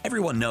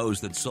 Everyone knows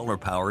that solar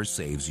power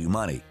saves you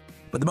money,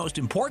 but the most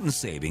important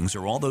savings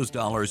are all those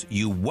dollars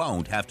you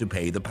won't have to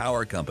pay the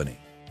power company.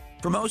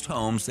 For most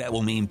homes, that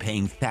will mean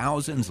paying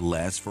thousands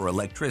less for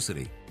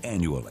electricity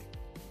annually.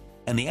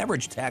 And the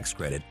average tax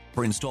credit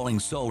for installing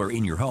solar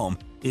in your home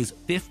is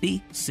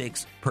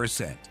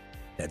 56%.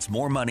 That's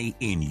more money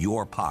in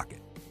your pocket.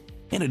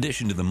 In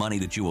addition to the money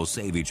that you will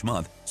save each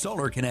month,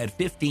 solar can add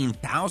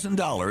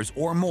 $15,000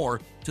 or more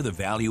to the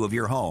value of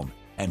your home,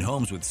 and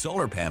homes with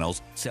solar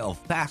panels sell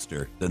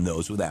faster than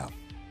those without.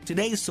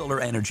 Today's solar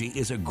energy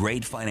is a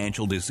great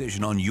financial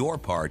decision on your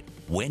part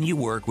when you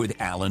work with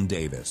Alan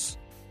Davis.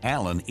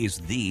 Alan is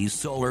the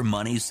solar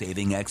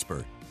money-saving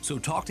expert, so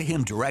talk to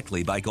him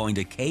directly by going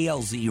to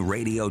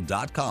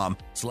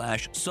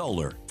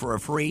klzradio.com/solar for a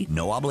free,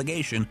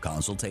 no-obligation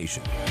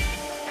consultation.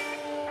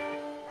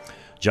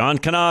 John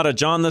Canada,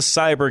 John the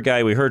Cyber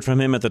Guy. We heard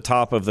from him at the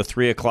top of the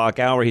 3 o'clock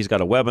hour. He's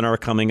got a webinar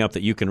coming up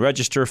that you can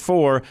register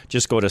for.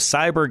 Just go to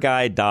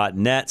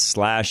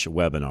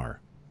cyberguy.net/webinar.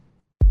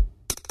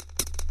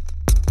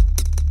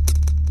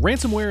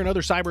 Ransomware and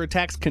other cyber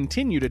attacks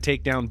continue to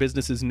take down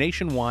businesses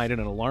nationwide at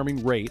an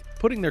alarming rate,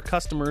 putting their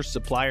customers,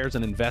 suppliers,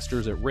 and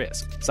investors at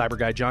risk. Cyber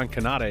guy John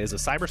Kanata is a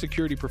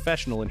cybersecurity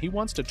professional, and he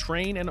wants to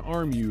train and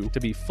arm you to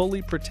be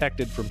fully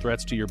protected from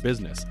threats to your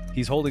business.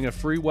 He's holding a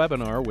free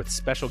webinar with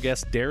special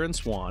guest Darren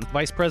Swan,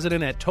 Vice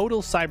President at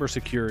Total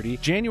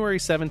Cybersecurity, January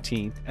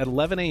 17th at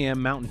 11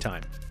 a.m. Mountain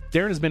Time.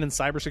 Darren has been in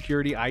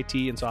cybersecurity, IT,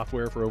 and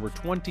software for over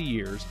 20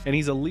 years, and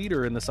he's a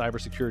leader in the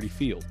cybersecurity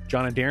field.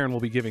 John and Darren will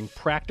be giving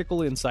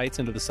practical insights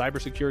into the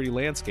cybersecurity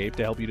landscape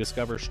to help you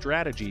discover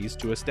strategies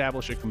to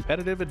establish a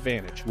competitive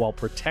advantage while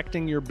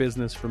protecting your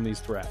business from these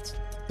threats.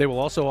 They will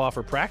also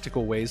offer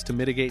practical ways to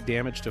mitigate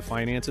damage to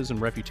finances and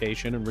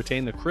reputation and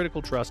retain the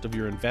critical trust of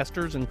your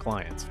investors and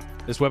clients.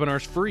 This webinar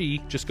is free.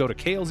 Just go to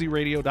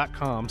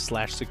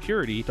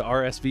klzradio.com/security to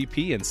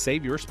RSVP and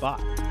save your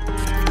spot.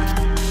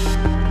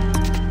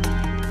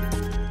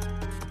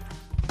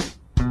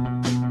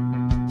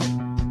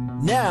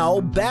 Now,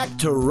 back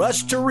to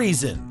Rush to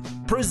Reason,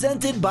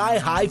 presented by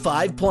High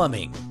Five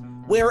Plumbing,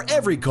 where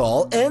every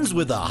call ends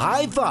with a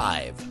high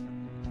five.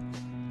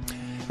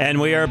 And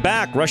we are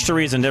back. Rush to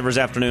Reason, Denver's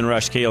Afternoon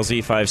Rush,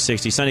 KLZ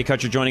 560. Sonny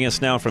Kutcher joining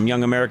us now from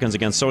Young Americans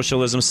Against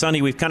Socialism.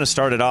 Sonny, we've kind of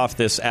started off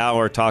this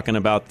hour talking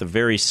about the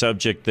very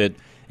subject that,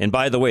 and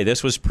by the way,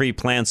 this was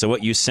pre-planned, so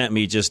what you sent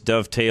me just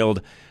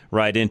dovetailed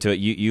right into it.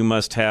 You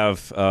must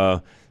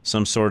have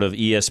some sort of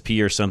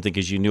ESP or something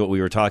because you knew what we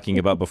were talking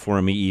about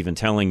before me even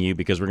telling you,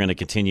 because we're going to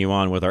continue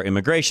on with our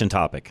immigration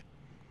topic.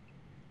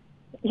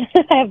 I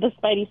have the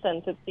spidey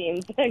sense, it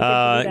seems.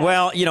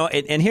 Well, you know,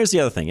 and here's the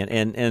other thing,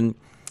 and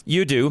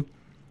you do.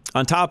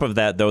 On top of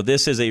that, though,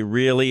 this is a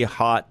really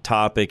hot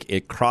topic.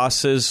 It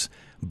crosses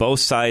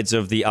both sides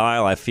of the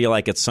aisle. I feel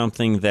like it's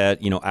something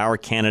that, you know, our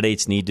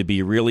candidates need to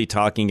be really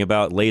talking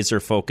about, laser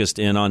focused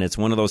in on. It's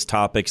one of those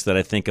topics that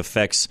I think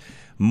affects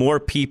more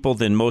people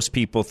than most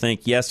people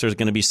think. Yes, there's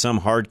going to be some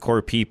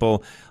hardcore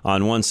people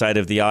on one side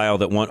of the aisle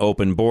that want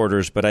open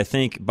borders, but I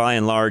think by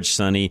and large,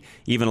 Sonny,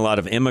 even a lot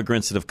of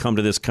immigrants that have come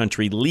to this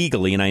country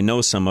legally, and I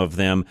know some of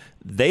them,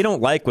 they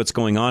don't like what's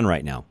going on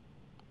right now.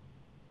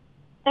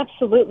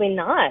 Absolutely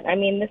not. I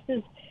mean, this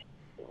is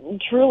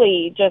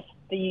truly just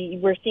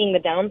we're seeing the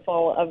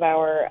downfall of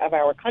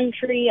our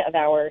country, of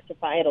our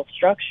societal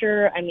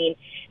structure. I mean,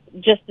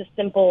 just the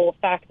simple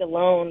fact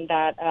alone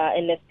that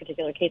in this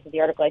particular case of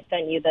the article I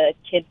sent you, the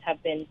kids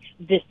have been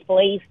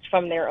displaced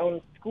from their own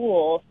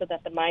school so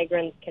that the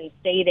migrants can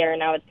stay there.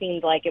 Now, it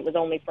seems like it was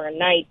only for a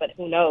night, but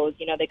who knows?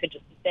 You know, they could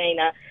just be saying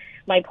that.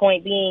 My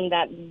point being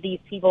that these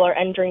people are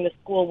entering the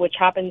school, which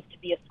happens to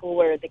be a school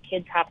where the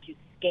kids have to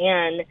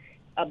scan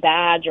a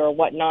badge or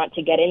whatnot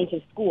to get into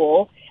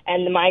school,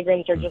 and the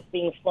migrants are just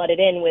being flooded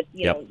in with,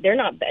 you know, they're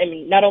not, I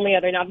mean, not only are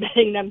they not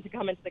vetting them to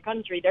come into the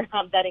country, they're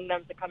not vetting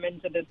them to come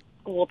into the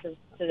school to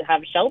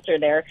have shelter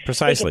there.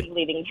 Precisely. They could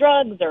be leaving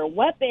drugs or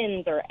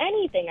weapons or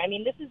anything. I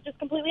mean, this is just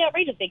completely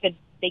outrageous. They could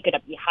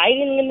be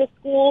hiding in the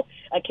school.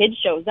 A kid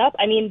shows up.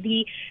 I mean,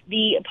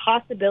 the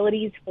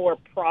possibilities for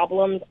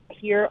problems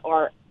here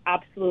are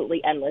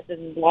absolutely endless. This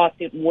is a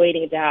lawsuit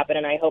waiting to happen,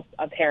 and I hope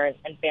parents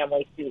and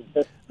families sue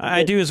this.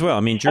 I do as well. I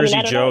mean, Jersey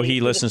Joe,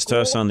 he listens to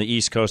us on the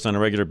East Coast on a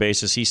regular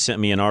basis. He sent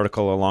me an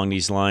article along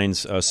these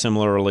lines.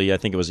 Similarly, I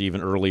think it was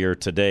even earlier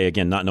today,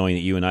 again, not knowing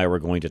that you and I were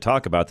going to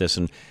talk about this.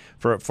 And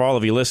for all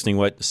of you listening,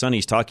 what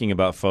Sonny's talking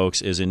about,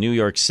 folks, is in New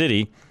York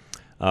City,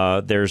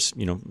 there's,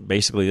 you know,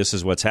 basically this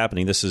is what's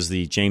happening. This is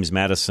the James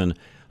Madison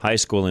High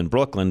School in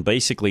Brooklyn.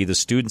 Basically, the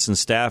students and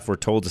staff were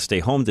told to stay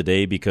home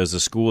today because the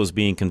school is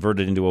being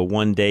converted into a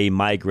one-day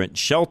migrant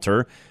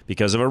shelter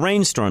because of a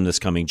rainstorm that's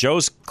coming.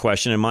 Joe's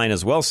question, and mine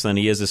as well,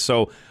 Sonny, is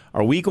so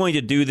are we going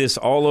to do this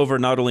all over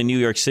not only New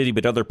York City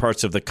but other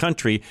parts of the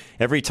country?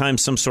 Every time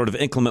some sort of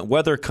inclement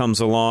weather comes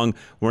along,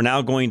 we're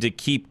now going to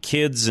keep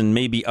kids and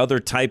maybe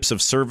other types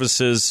of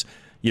services,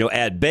 you know,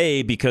 at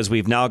bay because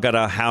we've now got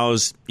to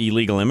house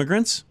illegal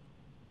immigrants?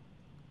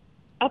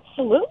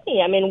 Absolutely.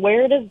 I mean,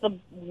 where does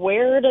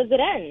it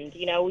end?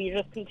 You know, you're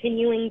just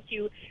continuing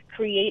to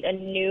create a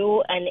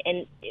new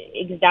and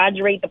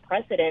exaggerate the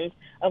precedent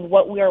of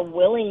what we are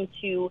willing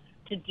to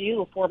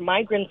do for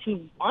migrants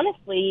who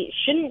honestly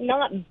shouldn't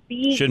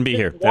be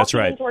here. That's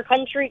right. Into our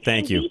country.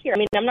 Thank you. Be here. I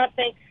mean, I'm not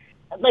saying,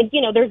 like,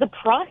 you know, there's a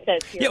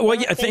process here. Yeah, well,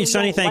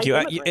 Sonny, thank you.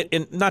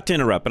 And not to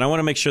interrupt, but I want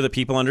to make sure that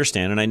people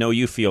understand, and I know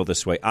you feel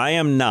this way. I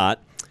am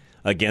not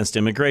against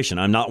immigration.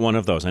 I'm not one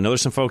of those. I know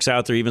there's some folks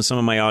out there, even some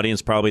of my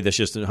audience probably, that's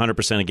just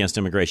 100% against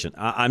immigration.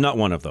 I'm not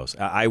one of those.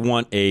 I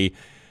want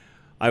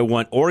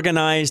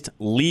organized,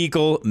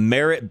 legal,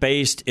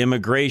 merit-based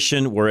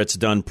immigration where it's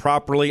done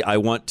properly. I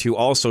want to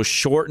also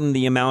shorten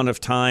the amount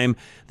of time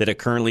that it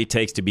currently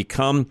takes to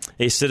become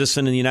a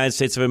citizen in the United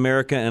States of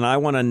America. And I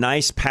want a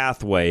nice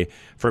pathway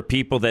for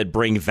people that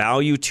bring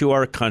value to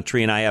our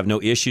country, and I have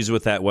no issues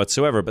with that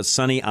whatsoever. But,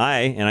 Sonny,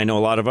 and I know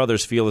a lot of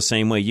others feel the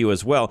same way, you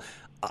as well,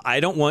 I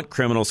don't want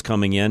criminals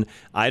coming in.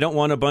 I don't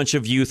want a bunch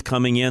of youth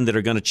coming in that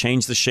are going to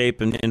change the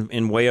shape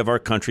and way of our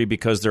country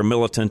because they're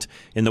militant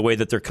in the way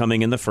that they're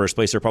coming in the first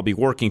place. They're probably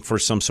working for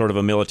some sort of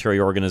a military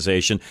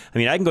organization. I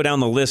mean, I can go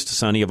down the list,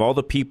 Sonny, of all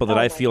the people that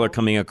I feel are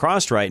coming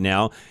across right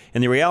now,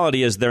 and the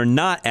reality is they're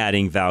not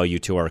adding value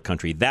to our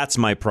country. That's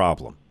my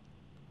problem.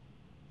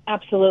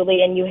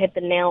 Absolutely, and you hit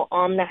the nail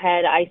on the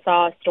head. I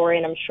saw a story,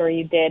 and I'm sure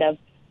you did,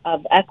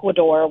 of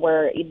Ecuador,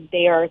 where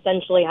they are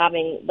essentially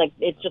having, like,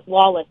 it's just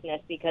lawlessness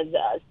because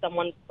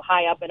someone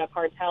high up in a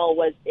cartel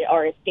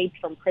escaped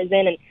from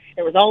prison, and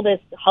there was all this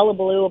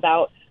hullabaloo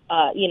about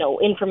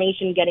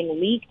information getting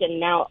leaked,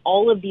 and now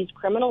all of these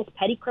criminals,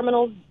 petty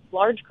criminals,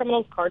 large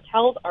criminals,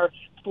 cartels are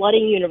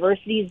flooding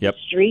universities, the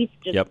streets,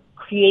 just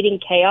creating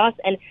chaos,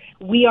 and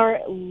we are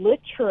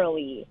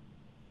literally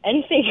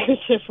and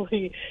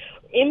figuratively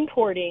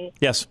importing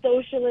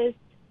socialist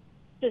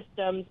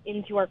systems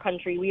into our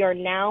country. We are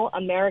now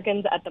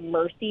Americans at the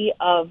mercy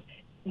of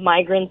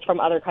migrants from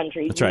other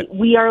countries. That's right.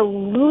 We are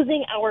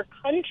losing our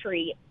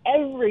country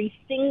every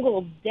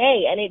single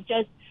day, and it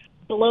just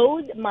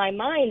blows my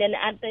mind. And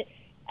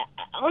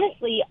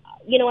honestly,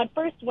 at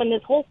first when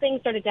this whole thing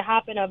started to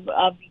happen of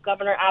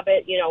Governor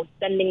Abbott,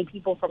 sending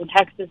people from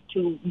Texas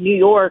to New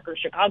York or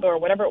Chicago or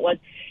whatever it was,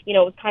 it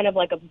was kind of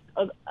like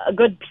a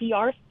good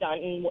PR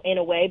stunt in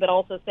a way, but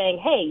also saying,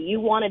 hey, you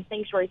wanted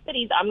sanctuary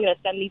cities, I'm going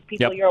to send these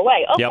people your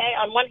way. Okay,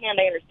 on one hand,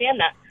 I understand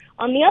that.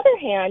 On the other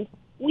hand,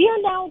 we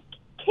are now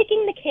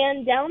kicking the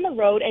can down the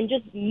road and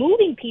just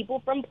moving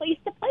people from place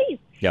to place.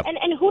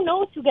 And who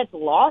knows who gets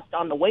lost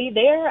on the way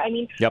there. I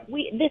mean,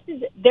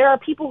 there are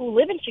people who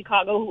live in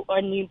Chicago or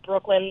in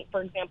Brooklyn,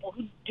 for example,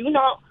 who do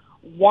not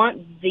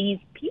want these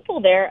people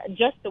there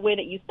just the way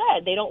that you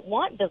said. They don't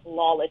want this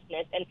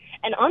lawlessness.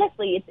 And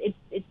honestly,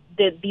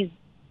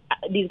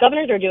 these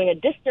governors are doing a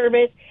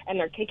disservice, and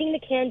they're kicking the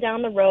can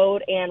down the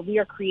road, and we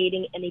are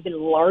creating an even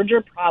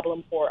larger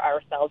problem for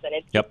ourselves, and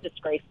it's just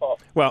disgraceful.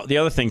 Well, the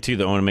other thing, too,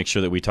 that I want to make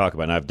sure that we talk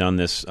about, and I've done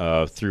this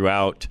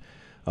throughout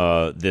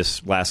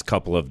this last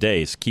couple of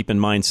days. Keep in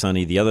mind,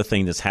 Sonny, the other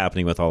thing that's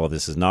happening with all of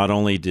this is not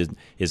only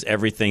is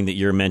everything that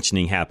you're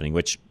mentioning happening,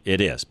 which it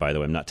is, by the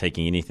way. I'm not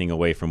taking anything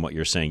away from what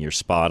you're saying. You're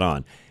spot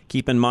on.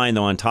 Keep in mind,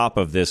 though, on top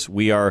of this,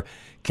 we are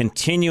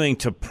continuing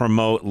to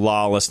promote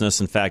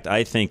lawlessness. In fact,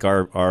 I think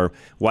our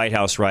White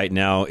House right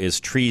now is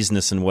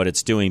treasonous in what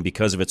it's doing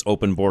because of its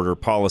open border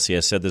policy.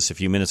 I said this a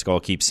few minutes ago. I'll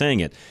keep saying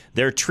it.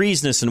 They're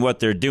treasonous in what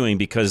they're doing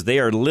because they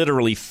are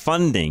literally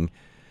funding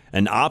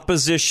an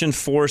opposition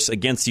force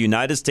against the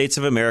United States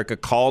of America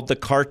called the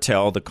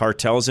cartel. The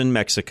cartel's in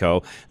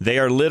Mexico. They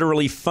are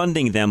literally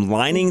funding them,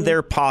 lining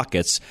their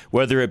pockets,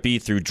 whether it be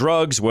through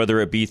drugs, whether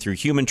it be through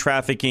human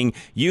trafficking,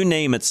 you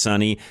name it,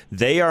 Sonny.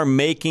 They are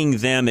making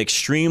them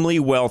extremely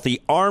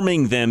wealthy,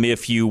 arming them,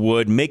 if you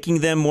would, making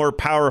them more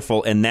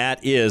powerful. And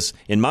that is,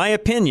 in my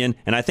opinion,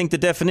 and I think the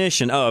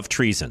definition of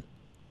treason.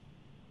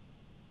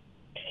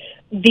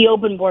 The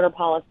open border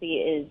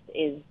policy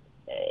is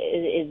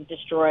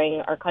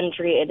destroying our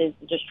country. It is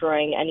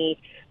destroying any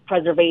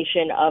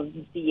preservation of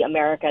the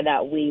America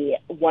that we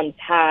once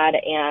had,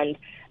 and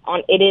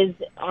it is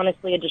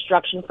honestly a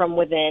destruction from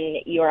within.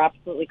 You're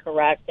absolutely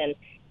correct, and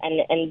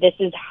this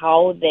is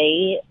how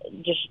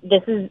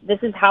this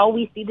is how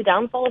we see the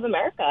downfall of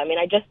America. I mean,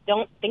 I just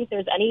don't think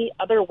there's any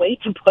other way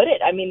to put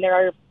it. I mean, there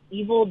are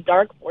evil,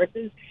 dark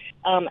forces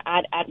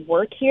at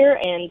work here,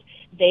 and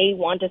they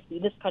want to see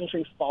this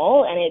country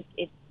fall, and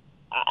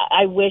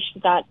I wish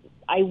that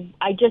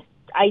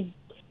I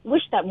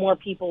wish that more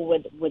people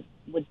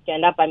would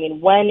stand up. I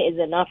mean, when is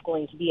enough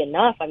going to be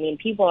enough? I mean,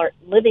 people are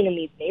living in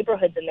these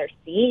neighborhoods and they're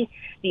seeing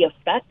the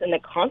effects and the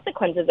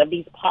consequences of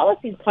these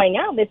policies playing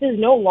out. This is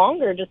no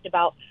longer just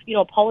about,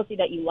 a policy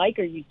that you like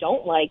or you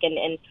don't like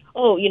and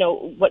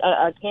what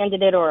a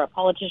candidate or a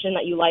politician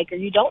that you like or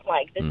you don't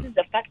like. This is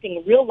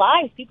affecting real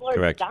lives. People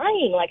are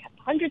dying, like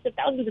hundreds of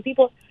thousands of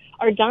people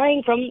are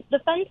dying from the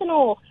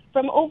fentanyl,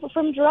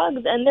 from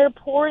drugs, and they're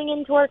pouring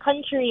into our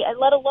country, and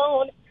let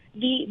alone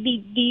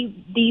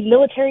the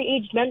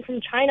military-aged men from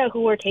China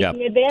who are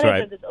taking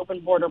advantage of this open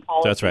border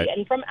policy,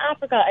 and from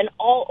Africa and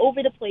all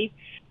over the place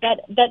that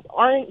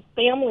aren't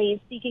families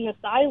seeking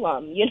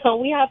asylum.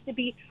 We have to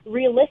be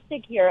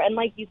realistic here, and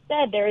like you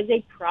said, there is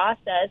a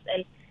process,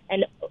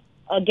 and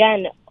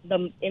again,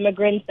 the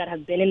immigrants that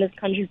have been in this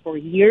country for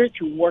years,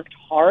 who worked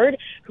hard,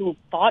 who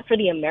fought for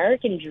the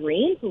American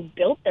dream, who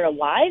built their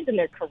lives and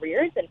their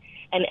careers and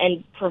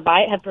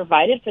have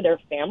provided for their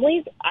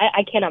families.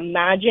 I can't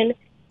imagine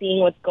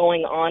seeing what's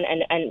going on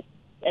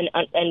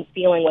and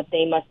feeling what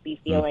they must be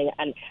feeling,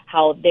 and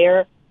how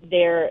their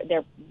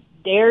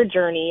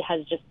journey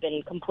has just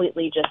been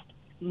completely just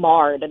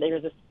marred.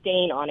 There's a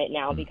stain on it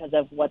now because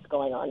of what's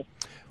going on.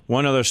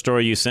 One other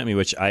story you sent me,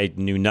 which I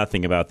knew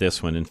nothing about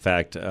this one. In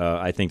fact,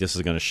 I think this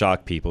is going to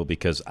shock people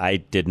because I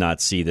did not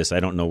see this. I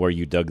don't know where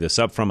you dug this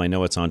up from. I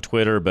know it's on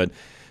Twitter, but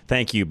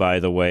thank you, by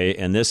the way.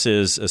 And this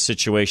is a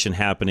situation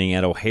happening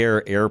at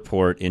O'Hare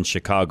Airport in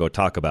Chicago.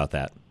 Talk about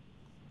that.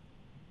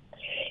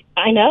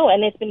 I know,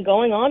 and it's been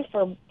going on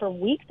for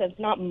weeks, if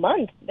not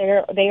months.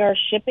 They are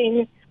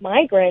shipping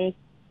migrants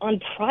on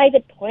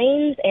private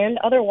planes and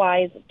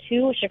otherwise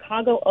to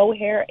Chicago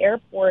O'Hare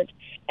Airport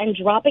and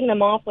dropping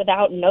them off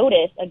without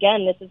notice.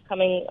 Again, this is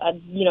coming,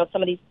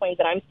 some of these planes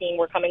that I'm seeing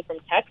were coming from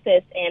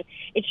Texas, and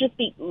it's just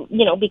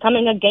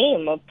becoming a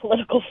game of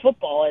political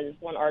football, as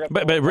one article.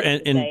 But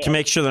to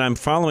make sure that I'm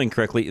following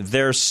correctly,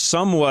 they're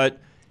somewhat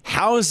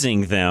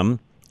housing them,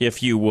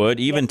 if you would,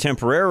 even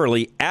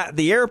temporarily at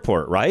the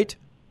airport, right?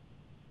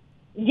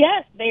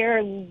 Yes,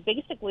 they're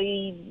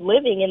basically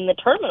living in the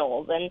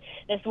terminals. And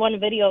this one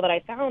video that I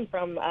found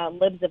from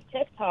Libs of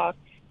TikTok,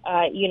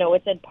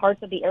 it said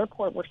parts of the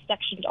airport were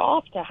sectioned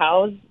off to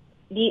house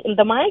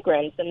the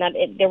migrants, and that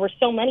there were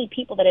so many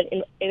people that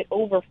it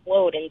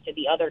overflowed into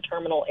the other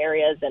terminal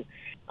areas. And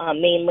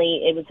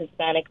mainly it was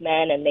Hispanic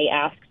men, and they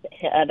asked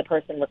the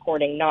person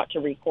recording not to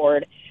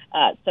record.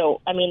 So,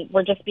 I mean,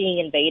 we're just being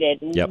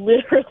invaded,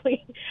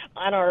 literally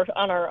on our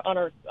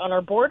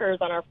borders,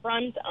 on our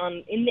front,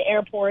 in the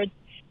airports.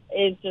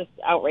 Is just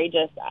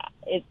outrageous.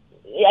 I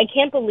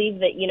can't believe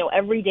that,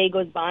 every day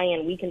goes by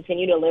and we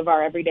continue to live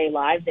our everyday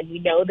lives, and we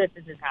know that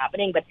this is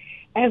happening, but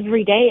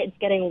every day it's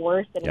getting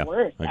worse and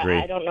worse.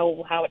 I don't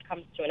know how it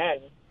comes to an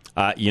end.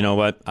 You know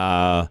what?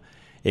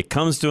 It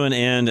comes to an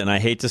end, and I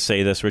hate to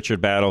say this.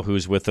 Richard Battle,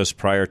 who's with us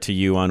prior to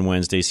you on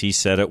Wednesdays, he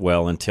said it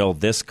well. Until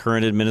this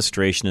current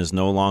administration is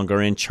no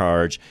longer in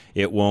charge,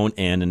 it won't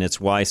end. And it's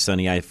why,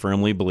 Sonny, I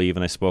firmly believe,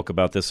 and I spoke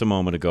about this a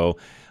moment ago,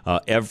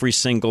 every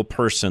single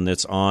person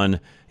that's on,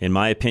 in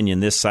my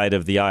opinion, this side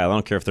of the aisle, I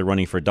don't care if they're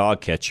running for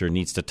dog catcher,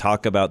 needs to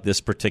talk about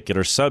this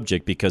particular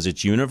subject because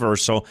it's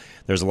universal.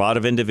 There's a lot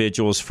of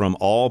individuals from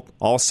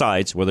all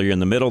sides, whether you're in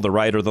the middle, the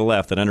right, or the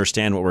left, that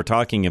understand what we're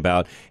talking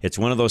about. It's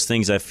one of those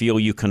things I feel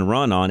you can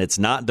run on. It's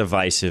not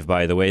divisive,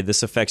 by the way.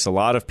 This affects a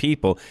lot of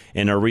people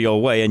in a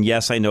real way. And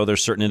yes, I know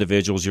there's certain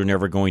individuals you're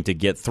never going to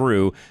get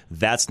through.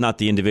 That's not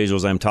the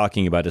individuals I'm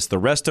talking about. It's the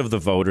rest of the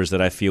voters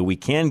that I feel we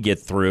can get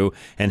through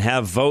and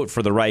have vote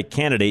for the right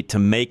candidate to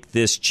make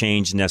this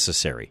change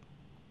necessary.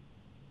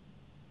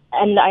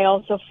 And I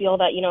also feel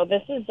that,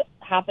 this is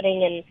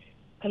happening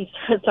in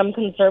some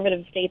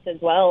conservative states as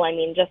well. I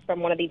mean, just from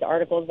one of these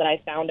articles that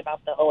I found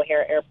about the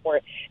O'Hare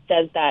Airport,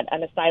 says that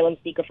an asylum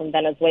seeker from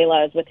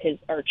Venezuela is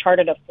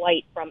chartered a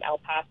flight from El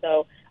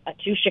Paso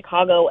to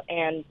Chicago,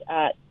 and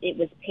it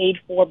was paid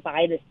for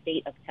by the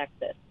state of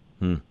Texas.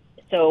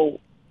 So,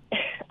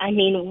 I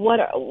mean,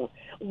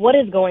 what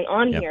is going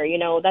on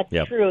here?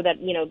 That's true that,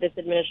 this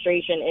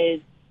administration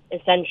is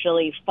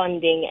essentially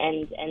funding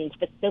and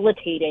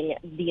facilitating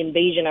the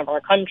invasion of our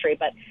country.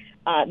 But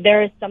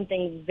there is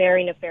something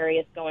very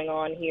nefarious going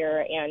on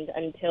here, and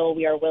until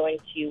we are willing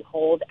to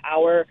hold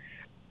our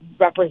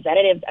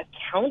representatives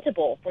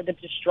accountable for the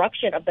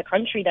destruction of the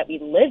country that we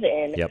live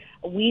in,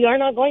 we are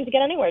not going to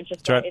get anywhere.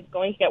 It's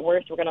going to get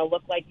worse. We're going to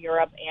look like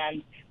Europe,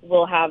 and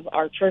we'll have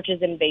our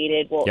churches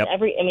invaded.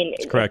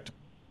 It's correct.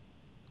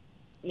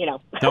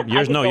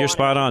 You're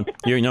spot on.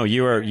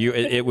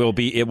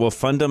 It will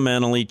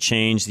fundamentally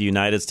change the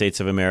United States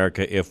of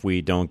America if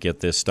we don't get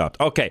this stopped.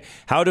 Okay,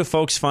 how do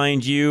folks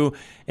find you?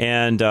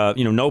 And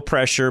no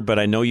pressure, but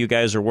I know you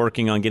guys are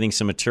working on getting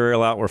some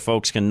material out where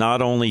folks can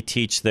not only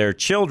teach their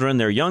children,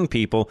 their young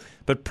people,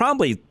 but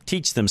probably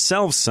teach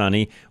themselves.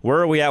 Sonny,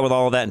 where are we at with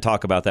all of that? And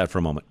talk about that for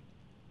a moment.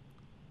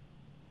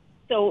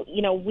 So,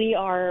 we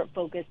are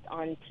focused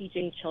on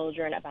teaching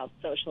children about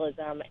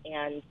socialism,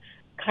 and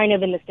kind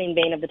of in the same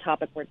vein of the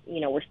topic we're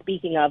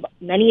speaking of,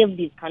 many of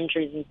these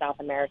countries in South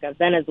America,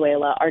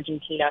 Venezuela,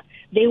 Argentina,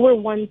 they were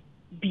once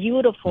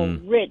beautiful,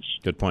 rich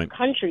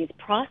countries,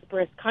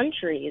 prosperous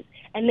countries,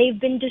 and they've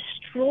been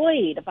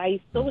destroyed by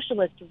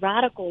socialist,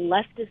 radical,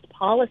 leftist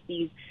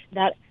policies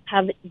that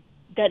have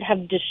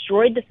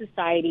destroyed the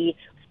society,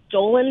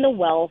 stolen the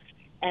wealth,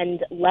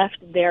 and left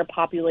their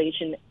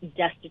population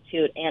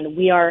destitute. And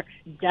we are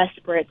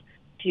desperate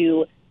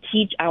to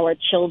teach our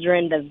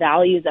children the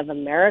values of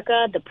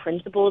America, the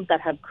principles that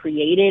have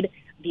created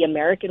the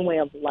American way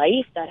of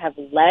life, that have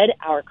led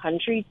our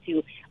country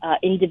to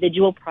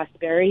individual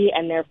prosperity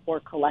and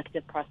therefore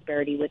collective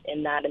prosperity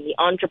within that, and the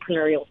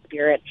entrepreneurial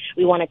spirit.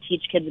 We want to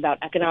teach kids about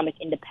economic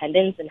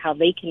independence and how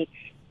they can,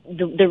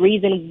 the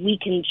reason we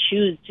can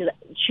choose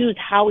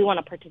how we want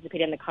to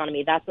participate in the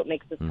economy. That's what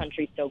makes this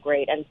country so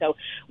great. And so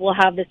we'll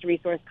have this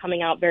resource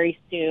coming out very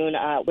soon.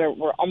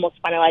 We're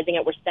almost finalizing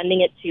it. We're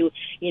sending it to,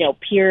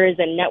 peers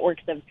and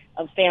networks of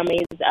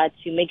families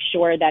to make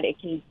sure that it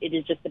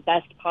is just the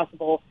best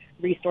possible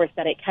resource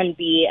that it can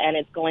be, and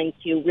it's going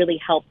to really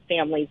help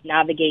families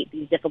navigate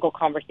these difficult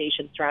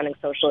conversations surrounding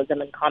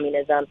socialism and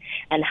communism,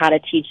 and how to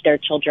teach their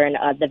children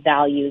the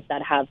values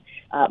that have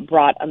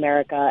brought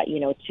America,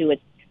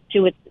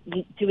 to its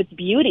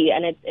beauty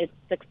and its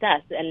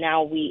success. And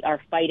now we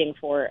are fighting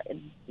for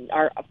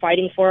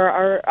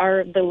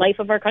the life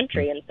of our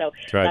country. And so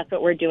that's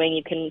what we're doing.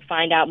 You can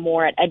find out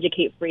more at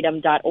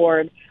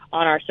educatefreedom.org,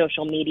 on our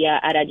social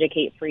media at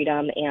Educate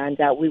Freedom, and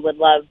we would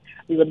love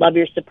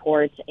your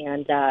support,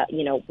 and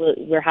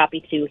we're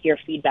happy to hear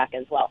feedback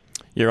as well.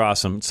 You're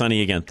awesome.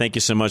 Sonny, again, thank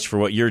you so much for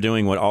what you're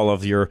doing, what all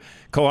of your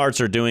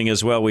cohorts are doing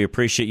as well. We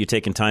appreciate you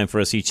taking time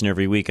for us each and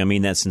every week. I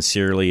mean that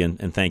sincerely,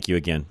 and thank you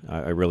again.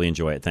 I really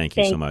enjoy it. Thank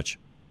you so much.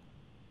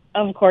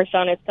 Of course,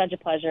 Sean. It's such a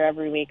pleasure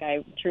every week.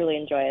 I truly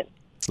enjoy it.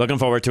 Looking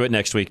forward to it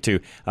next week,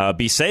 too.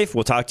 Be safe.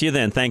 We'll talk to you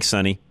then. Thanks,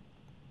 Sonny.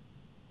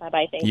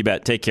 Bye-bye. Thanks. You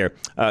bet. Take care.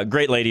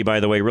 Great lady, by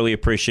the way. Really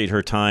appreciate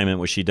her time and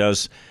what she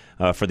does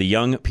for the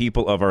young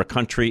people of our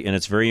country. And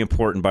it's very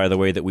important, by the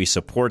way, that we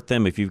support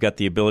them. If you've got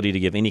the ability to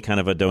give any kind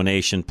of a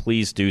donation,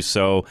 please do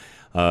so.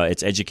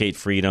 It's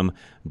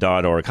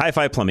educatefreedom.org. High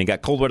Five Plumbing.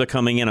 Got cold weather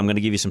coming in. I'm going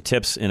to give you some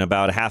tips in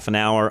about a half an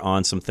hour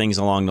on some things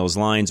along those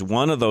lines.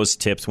 One of those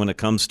tips when it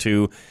comes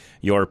to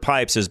your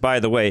pipes is, by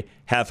the way,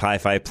 have High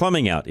Five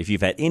Plumbing out. If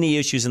you've had any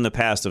issues in the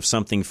past of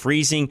something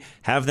freezing,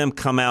 have them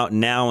come out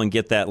now and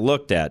get that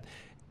looked at.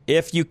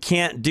 If you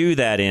can't do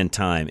that in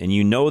time and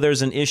you know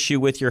there's an issue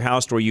with your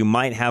house where you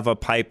might have a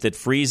pipe that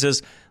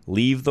freezes,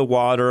 leave the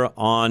water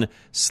on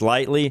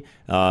slightly,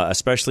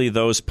 especially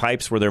those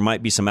pipes where there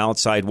might be some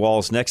outside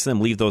walls next to them.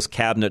 Leave those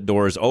cabinet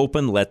doors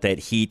open. Let that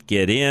heat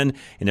get in.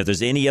 And if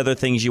there's any other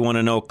things you want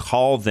to know,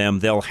 call them.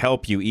 They'll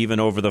help you even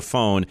over the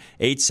phone.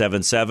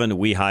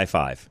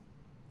 877-WE-HIGH-FIVE.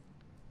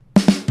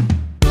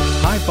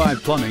 High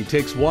Five Plumbing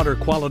takes water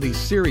quality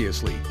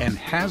seriously and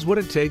has what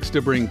it takes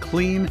to bring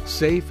clean,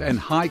 safe, and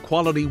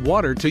high-quality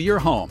water to your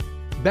home.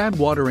 Bad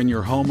water in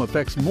your home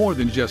affects more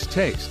than just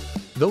taste.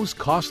 Those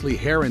costly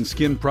hair and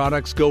skin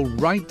products go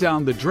right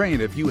down the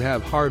drain if you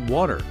have hard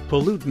water,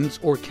 pollutants,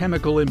 or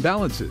chemical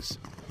imbalances.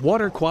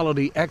 Water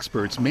quality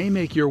experts may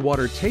make your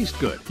water taste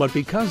good, but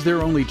because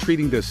they're only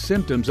treating the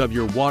symptoms of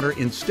your water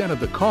instead of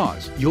the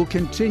cause, you'll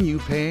continue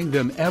paying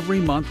them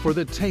every month for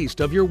the taste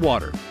of your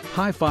water.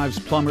 High Five's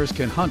plumbers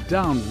can hunt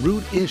down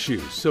root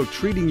issues, so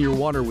treating your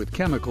water with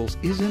chemicals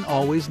isn't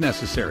always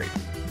necessary.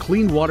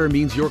 Clean water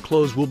means your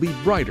clothes will be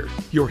brighter,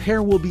 your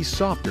hair will be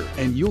softer,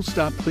 and you'll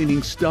stop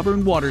cleaning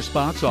stubborn water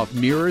spots off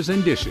mirrors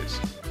and dishes.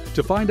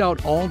 To find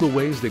out all the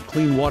ways that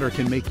clean water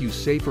can make you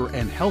safer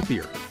and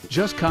healthier,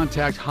 just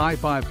contact High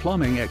Five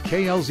Plumbing at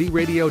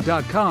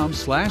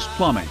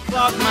klzradio.com/plumbing.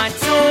 Clog my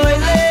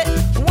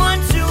toilet one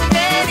too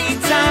many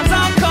times.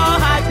 I'll call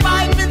High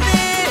Five for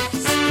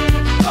this.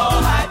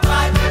 Call High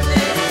Five for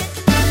this.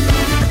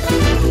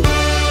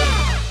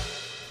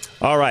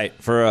 All right,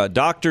 for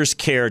Doctor's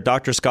Care,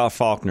 Dr. Scott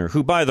Faulkner,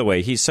 who, by the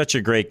way, he's such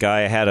a great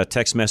guy. I had a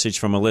text message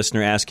from a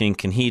listener asking,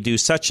 can he do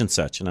such and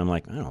such? And I'm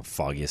like, I don't know,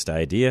 foggiest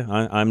idea.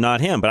 I'm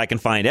not him, but I can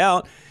find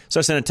out.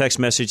 So I sent a text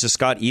message to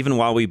Scott, even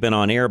while we've been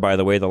on air, by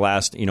the way, the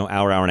last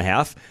hour and a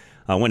half.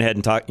 I went ahead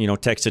and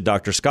texted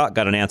Dr. Scott,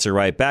 got an answer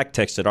right back,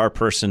 texted our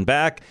person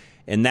back,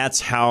 and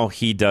that's how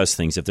he does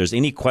things. If there's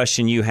any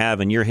question you have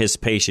and you're his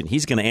patient,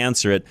 he's going to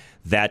answer it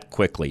that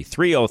quickly.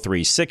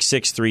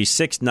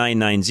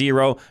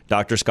 303-663-6990,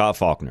 Dr. Scott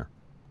Faulkner.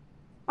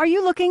 Are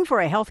you looking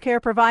for a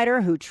healthcare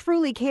provider who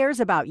truly cares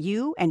about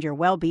you and your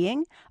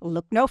well-being?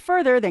 Look no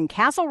further than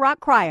Castle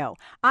Rock Cryo,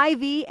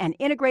 IV and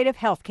integrative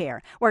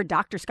healthcare, where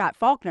Dr. Scott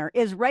Faulkner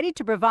is ready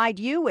to provide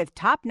you with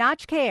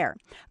top-notch care.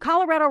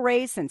 Colorado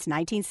raised since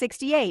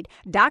 1968,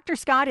 Dr.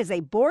 Scott is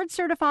a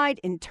board-certified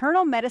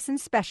internal medicine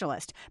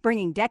specialist,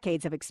 bringing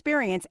decades of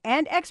experience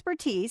and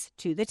expertise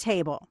to the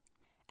table.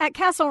 At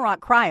Castle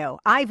Rock Cryo,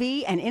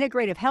 IV, and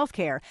Integrative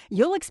Healthcare,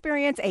 you'll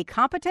experience a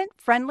competent,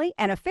 friendly,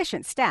 and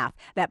efficient staff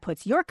that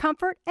puts your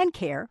comfort and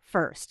care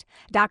first.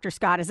 Dr.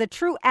 Scott is a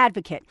true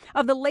advocate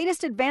of the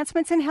latest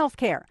advancements in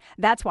healthcare.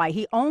 That's why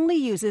he only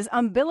uses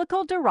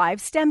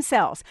umbilical-derived stem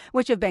cells,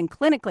 which have been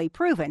clinically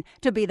proven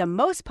to be the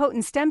most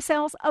potent stem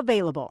cells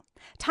available.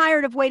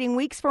 Tired of waiting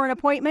weeks for an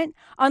appointment?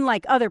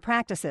 Unlike other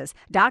practices,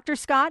 Dr.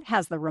 Scott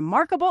has the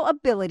remarkable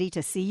ability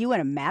to see you in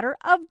a matter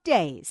of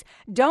days.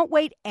 Don't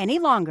wait any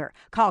longer.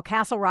 Call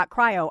Castle Rock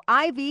Cryo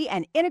IV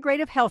and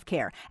Integrative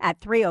Healthcare at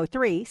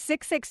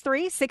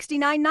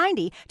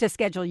 303-663-6990 to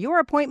schedule your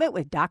appointment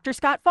with Dr.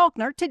 Scott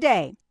Faulkner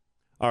today.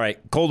 All right,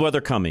 cold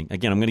weather coming.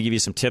 Again, I'm going to give you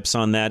some tips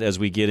on that as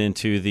we get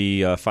into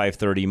the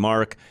 5:30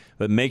 mark.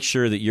 But make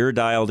sure that you're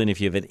dialed in.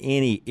 If you have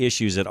any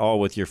issues at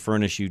all with your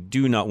furnace, you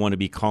do not want to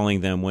be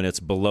calling them when it's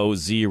below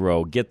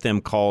zero. Get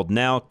them called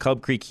now.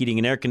 Cub Creek Heating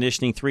and Air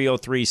Conditioning,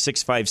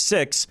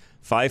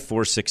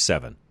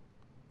 303-656-5467.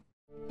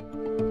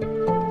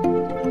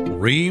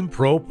 Ream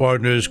Pro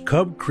Partners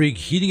Cub Creek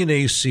Heating and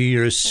AC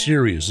are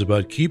serious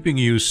about keeping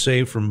you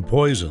safe from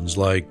poisons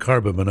like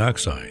carbon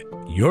monoxide.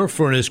 Your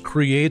furnace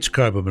creates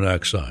carbon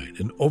monoxide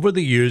and over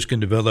the years can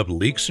develop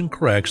leaks and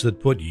cracks that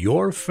put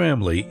your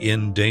family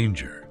in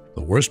danger.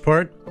 The worst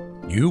part?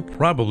 You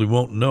probably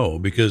won't know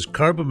because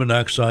carbon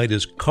monoxide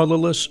is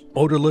colorless,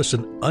 odorless,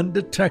 and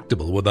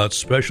undetectable without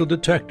special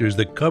detectors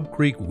that Cub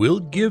Creek will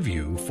give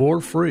you for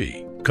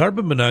free.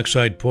 Carbon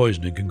monoxide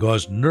poisoning can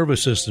cause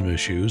nervous system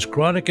issues,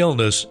 chronic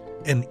illness,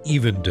 and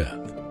even death.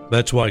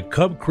 That's why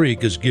Cub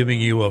Creek is giving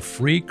you a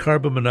free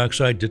carbon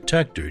monoxide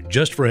detector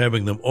just for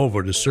having them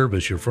over to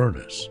service your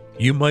furnace.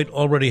 You might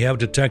already have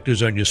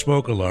detectors on your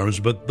smoke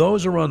alarms, but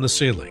those are on the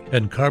ceiling,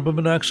 and carbon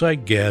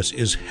monoxide gas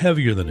is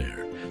heavier than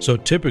air, so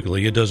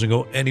typically it doesn't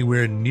go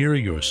anywhere near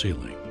your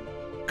ceiling.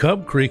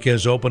 Cub Creek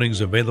has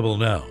openings available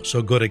now,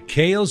 so go to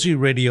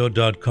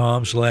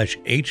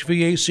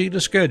klzradio.com/HVAC to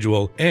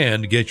schedule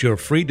and get your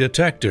free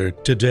detector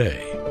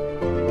today.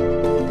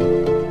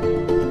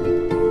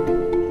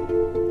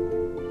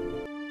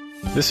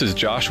 This is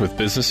Josh with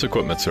Business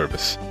Equipment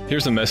Service.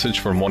 Here's a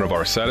message from one of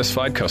our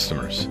satisfied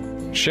customers.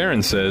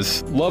 Sharon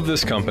says, "Love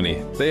this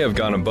company. They have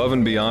gone above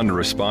and beyond to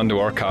respond to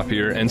our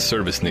copier and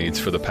service needs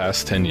for the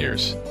past 10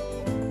 years.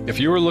 If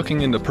you are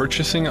looking into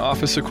purchasing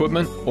office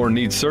equipment or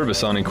need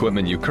service on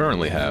equipment you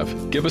currently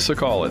have, give us a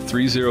call at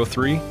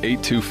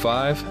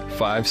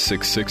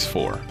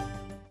 303-825-5664.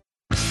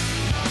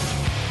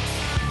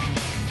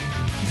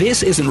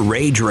 This isn't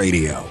rage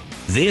radio.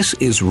 This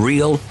is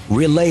real,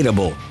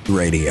 relatable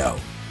radio.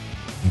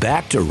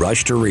 Back to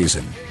Rush to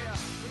Reason.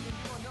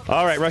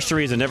 All right, Rush to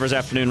Reason, Nevers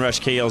Afternoon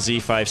Rush,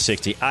 KLZ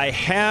 560. I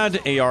had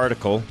an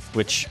article,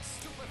 which,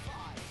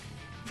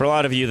 for a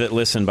lot of you that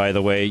listen, by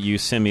the way, you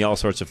send me all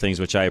sorts of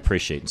things, which I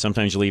appreciate. And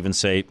sometimes you'll even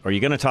say, are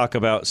you going to talk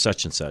about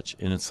such and such?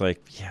 And it's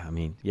like, yeah, I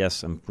mean,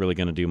 yes, I'm really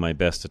going to do my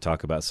best to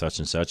talk about such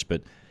and such,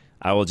 but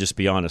I will just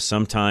be honest.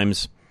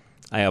 Sometimes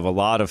I have a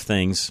lot of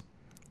things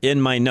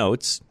in my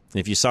notes.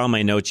 If you saw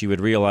my notes, you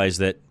would realize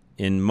that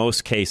in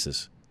most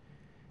cases,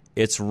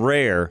 it's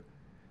rare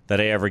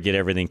that I ever get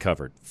everything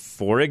covered.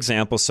 For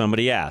example,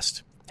 somebody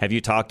asked, have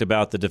you talked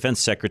about the defense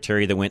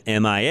secretary that went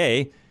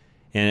MIA?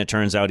 And it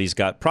turns out he's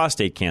got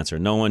prostate cancer.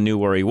 No one knew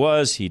where he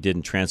was. He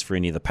didn't transfer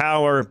any of the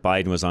power.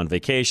 Biden was on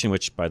vacation,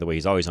 which, by the way,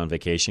 he's always on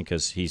vacation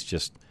because he's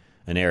just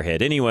an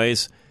airhead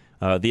anyways.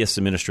 This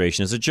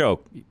administration is a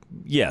joke.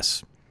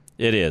 Yes,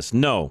 it is.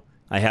 No,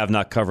 I have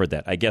not covered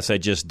that. I guess I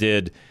just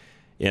did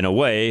in a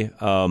way.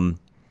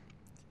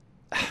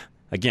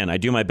 Again, I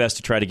do my best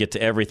to try to get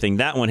to everything.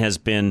 That one has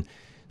been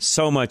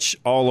so much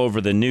all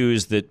over the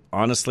news that,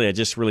 honestly, I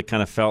just really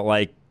kind of felt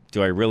like,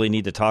 do I really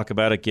need to talk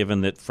about it,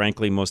 given that,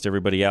 frankly, most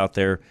everybody out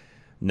there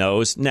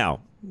knows?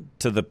 Now,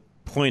 to the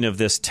point of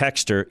this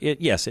texter,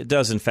 yes, it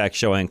does, in fact,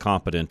 show how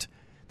incompetent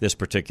this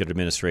particular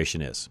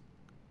administration is.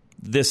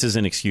 This is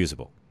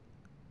inexcusable.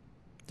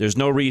 There's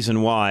no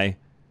reason why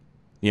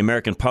the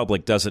American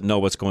public doesn't know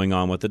what's going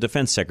on with the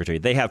defense secretary.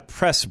 They have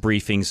press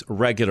briefings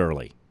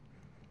regularly.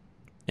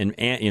 And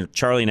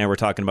Charlie and I were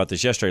talking about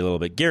this yesterday a little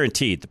bit.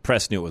 Guaranteed the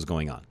press knew what was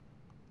going on.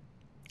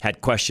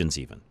 Had questions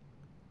even.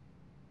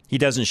 He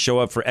doesn't show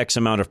up for X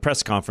amount of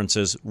press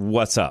conferences.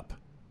 What's up?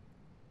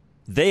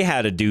 They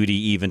had a duty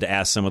even to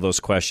ask some of those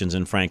questions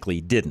and,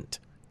 frankly, didn't.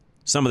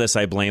 Some of this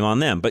I blame on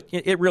them. But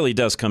it really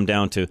does come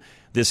down to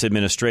this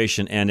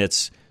administration and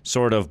its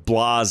sort of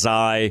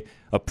blasé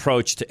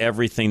approach to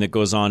everything that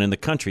goes on in the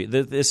country.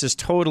 This is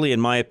totally, in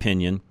my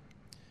opinion,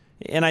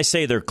 and I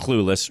say they're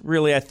clueless.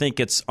 Really, I think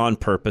it's on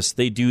purpose.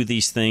 They do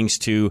these things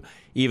to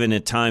even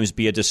at times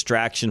be a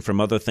distraction from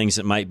other things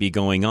that might be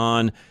going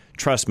on.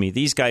 Trust me,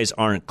 these guys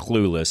aren't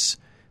clueless.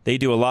 They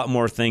do a lot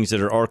more things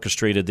that are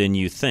orchestrated than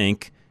you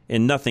think,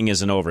 and nothing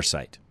is an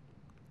oversight.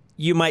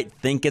 You might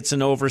think it's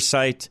an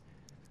oversight,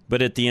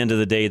 but at the end of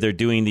the day, they're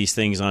doing these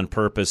things on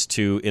purpose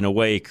to, in a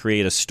way,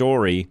 create a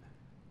story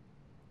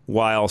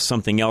while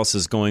something else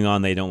is going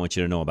on they don't want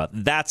you to know about.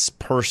 That's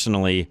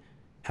personally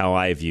how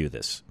I view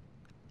this.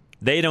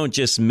 They don't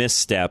just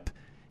misstep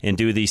and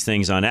do these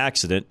things on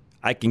accident.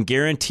 I can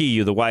guarantee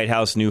you the White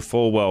House knew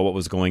full well what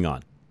was going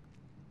on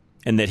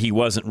and that he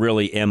wasn't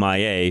really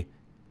MIA.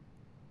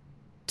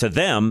 To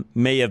them,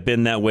 may have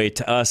been that way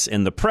to us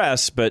in the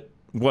press, but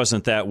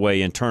wasn't that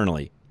way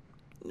internally.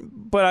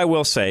 But I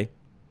will say,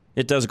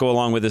 it does go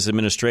along with this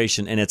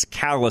administration and its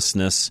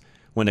callousness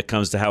when it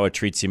comes to how it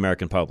treats the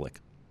American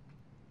public.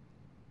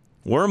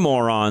 We're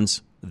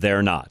morons.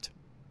 They're not.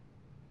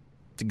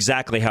 It's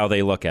exactly how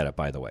they look at it,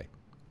 by the way.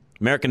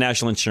 American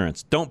National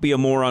Insurance. Don't be a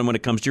moron when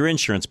it comes to your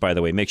insurance, by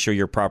the way. Make sure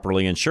you're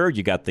properly insured.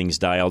 You got things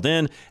dialed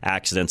in.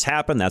 Accidents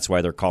happen. That's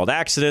why they're called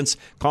accidents.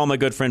 Call my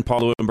good friend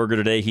Paul Leuenberger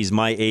today. He's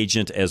my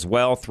agent as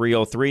well.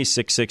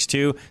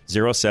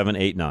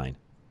 303-662-0789.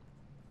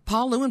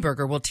 Paul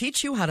Leuenberger will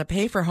teach you how to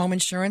pay for home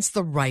insurance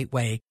the right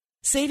way,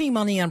 saving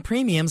money on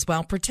premiums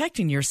while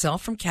protecting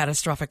yourself from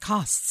catastrophic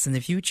costs in the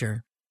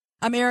future.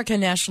 American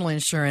National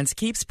Insurance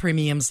keeps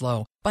premiums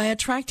low by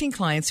attracting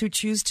clients who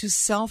choose to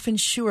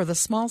self-insure the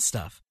small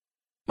stuff.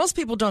 Most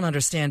people don't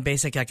understand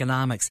basic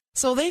economics,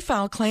 so they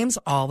file claims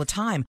all the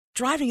time,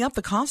 driving up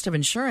the cost of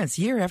insurance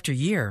year after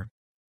year.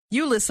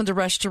 You listen to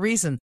Rush to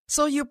Reason,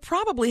 so you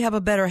probably have a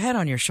better head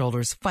on your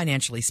shoulders,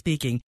 financially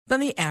speaking,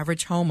 than the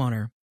average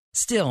homeowner.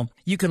 Still,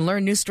 you can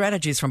learn new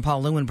strategies from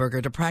Paul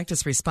Leuenberger to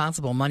practice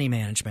responsible money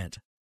management.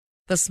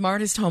 The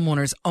smartest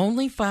homeowners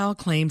only file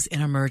claims in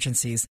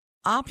emergencies,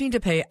 opting to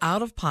pay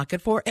out of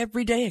pocket for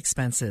everyday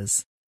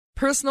expenses.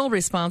 Personal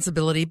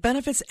responsibility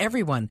benefits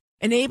everyone,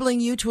 enabling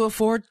you to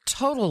afford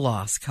total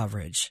loss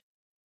coverage.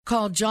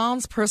 Call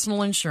John's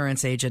personal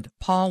insurance agent,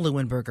 Paul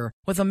Leuenberger,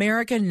 with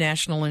American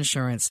National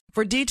Insurance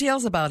for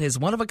details about his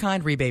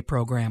one-of-a-kind rebate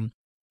program.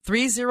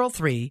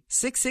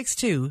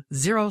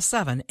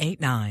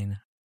 303-662-0789.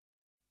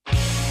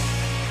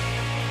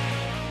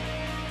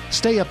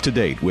 Stay up to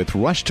date with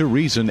Rush to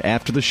Reason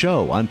after the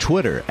show on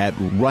Twitter at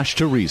Rush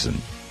to Reason.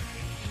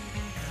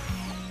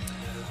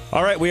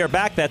 All right, we are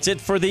back. That's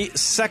it for the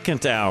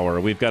second hour.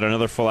 We've got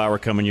another full hour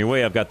coming your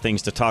way. I've got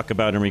things to talk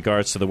about in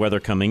regards to the weather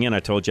coming in. I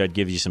told you I'd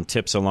give you some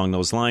tips along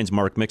those lines.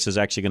 Mark Mix is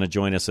actually going to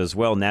join us as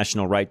well,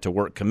 National Right to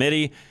Work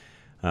Committee.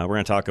 We're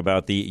going to talk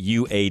about the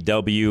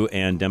UAW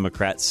and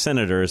Democrat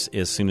senators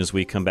as soon as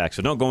we come back.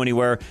 So don't go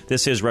anywhere.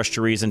 This is Rush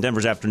to Reason,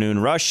 Denver's Afternoon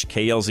Rush,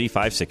 KLZ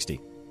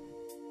 560.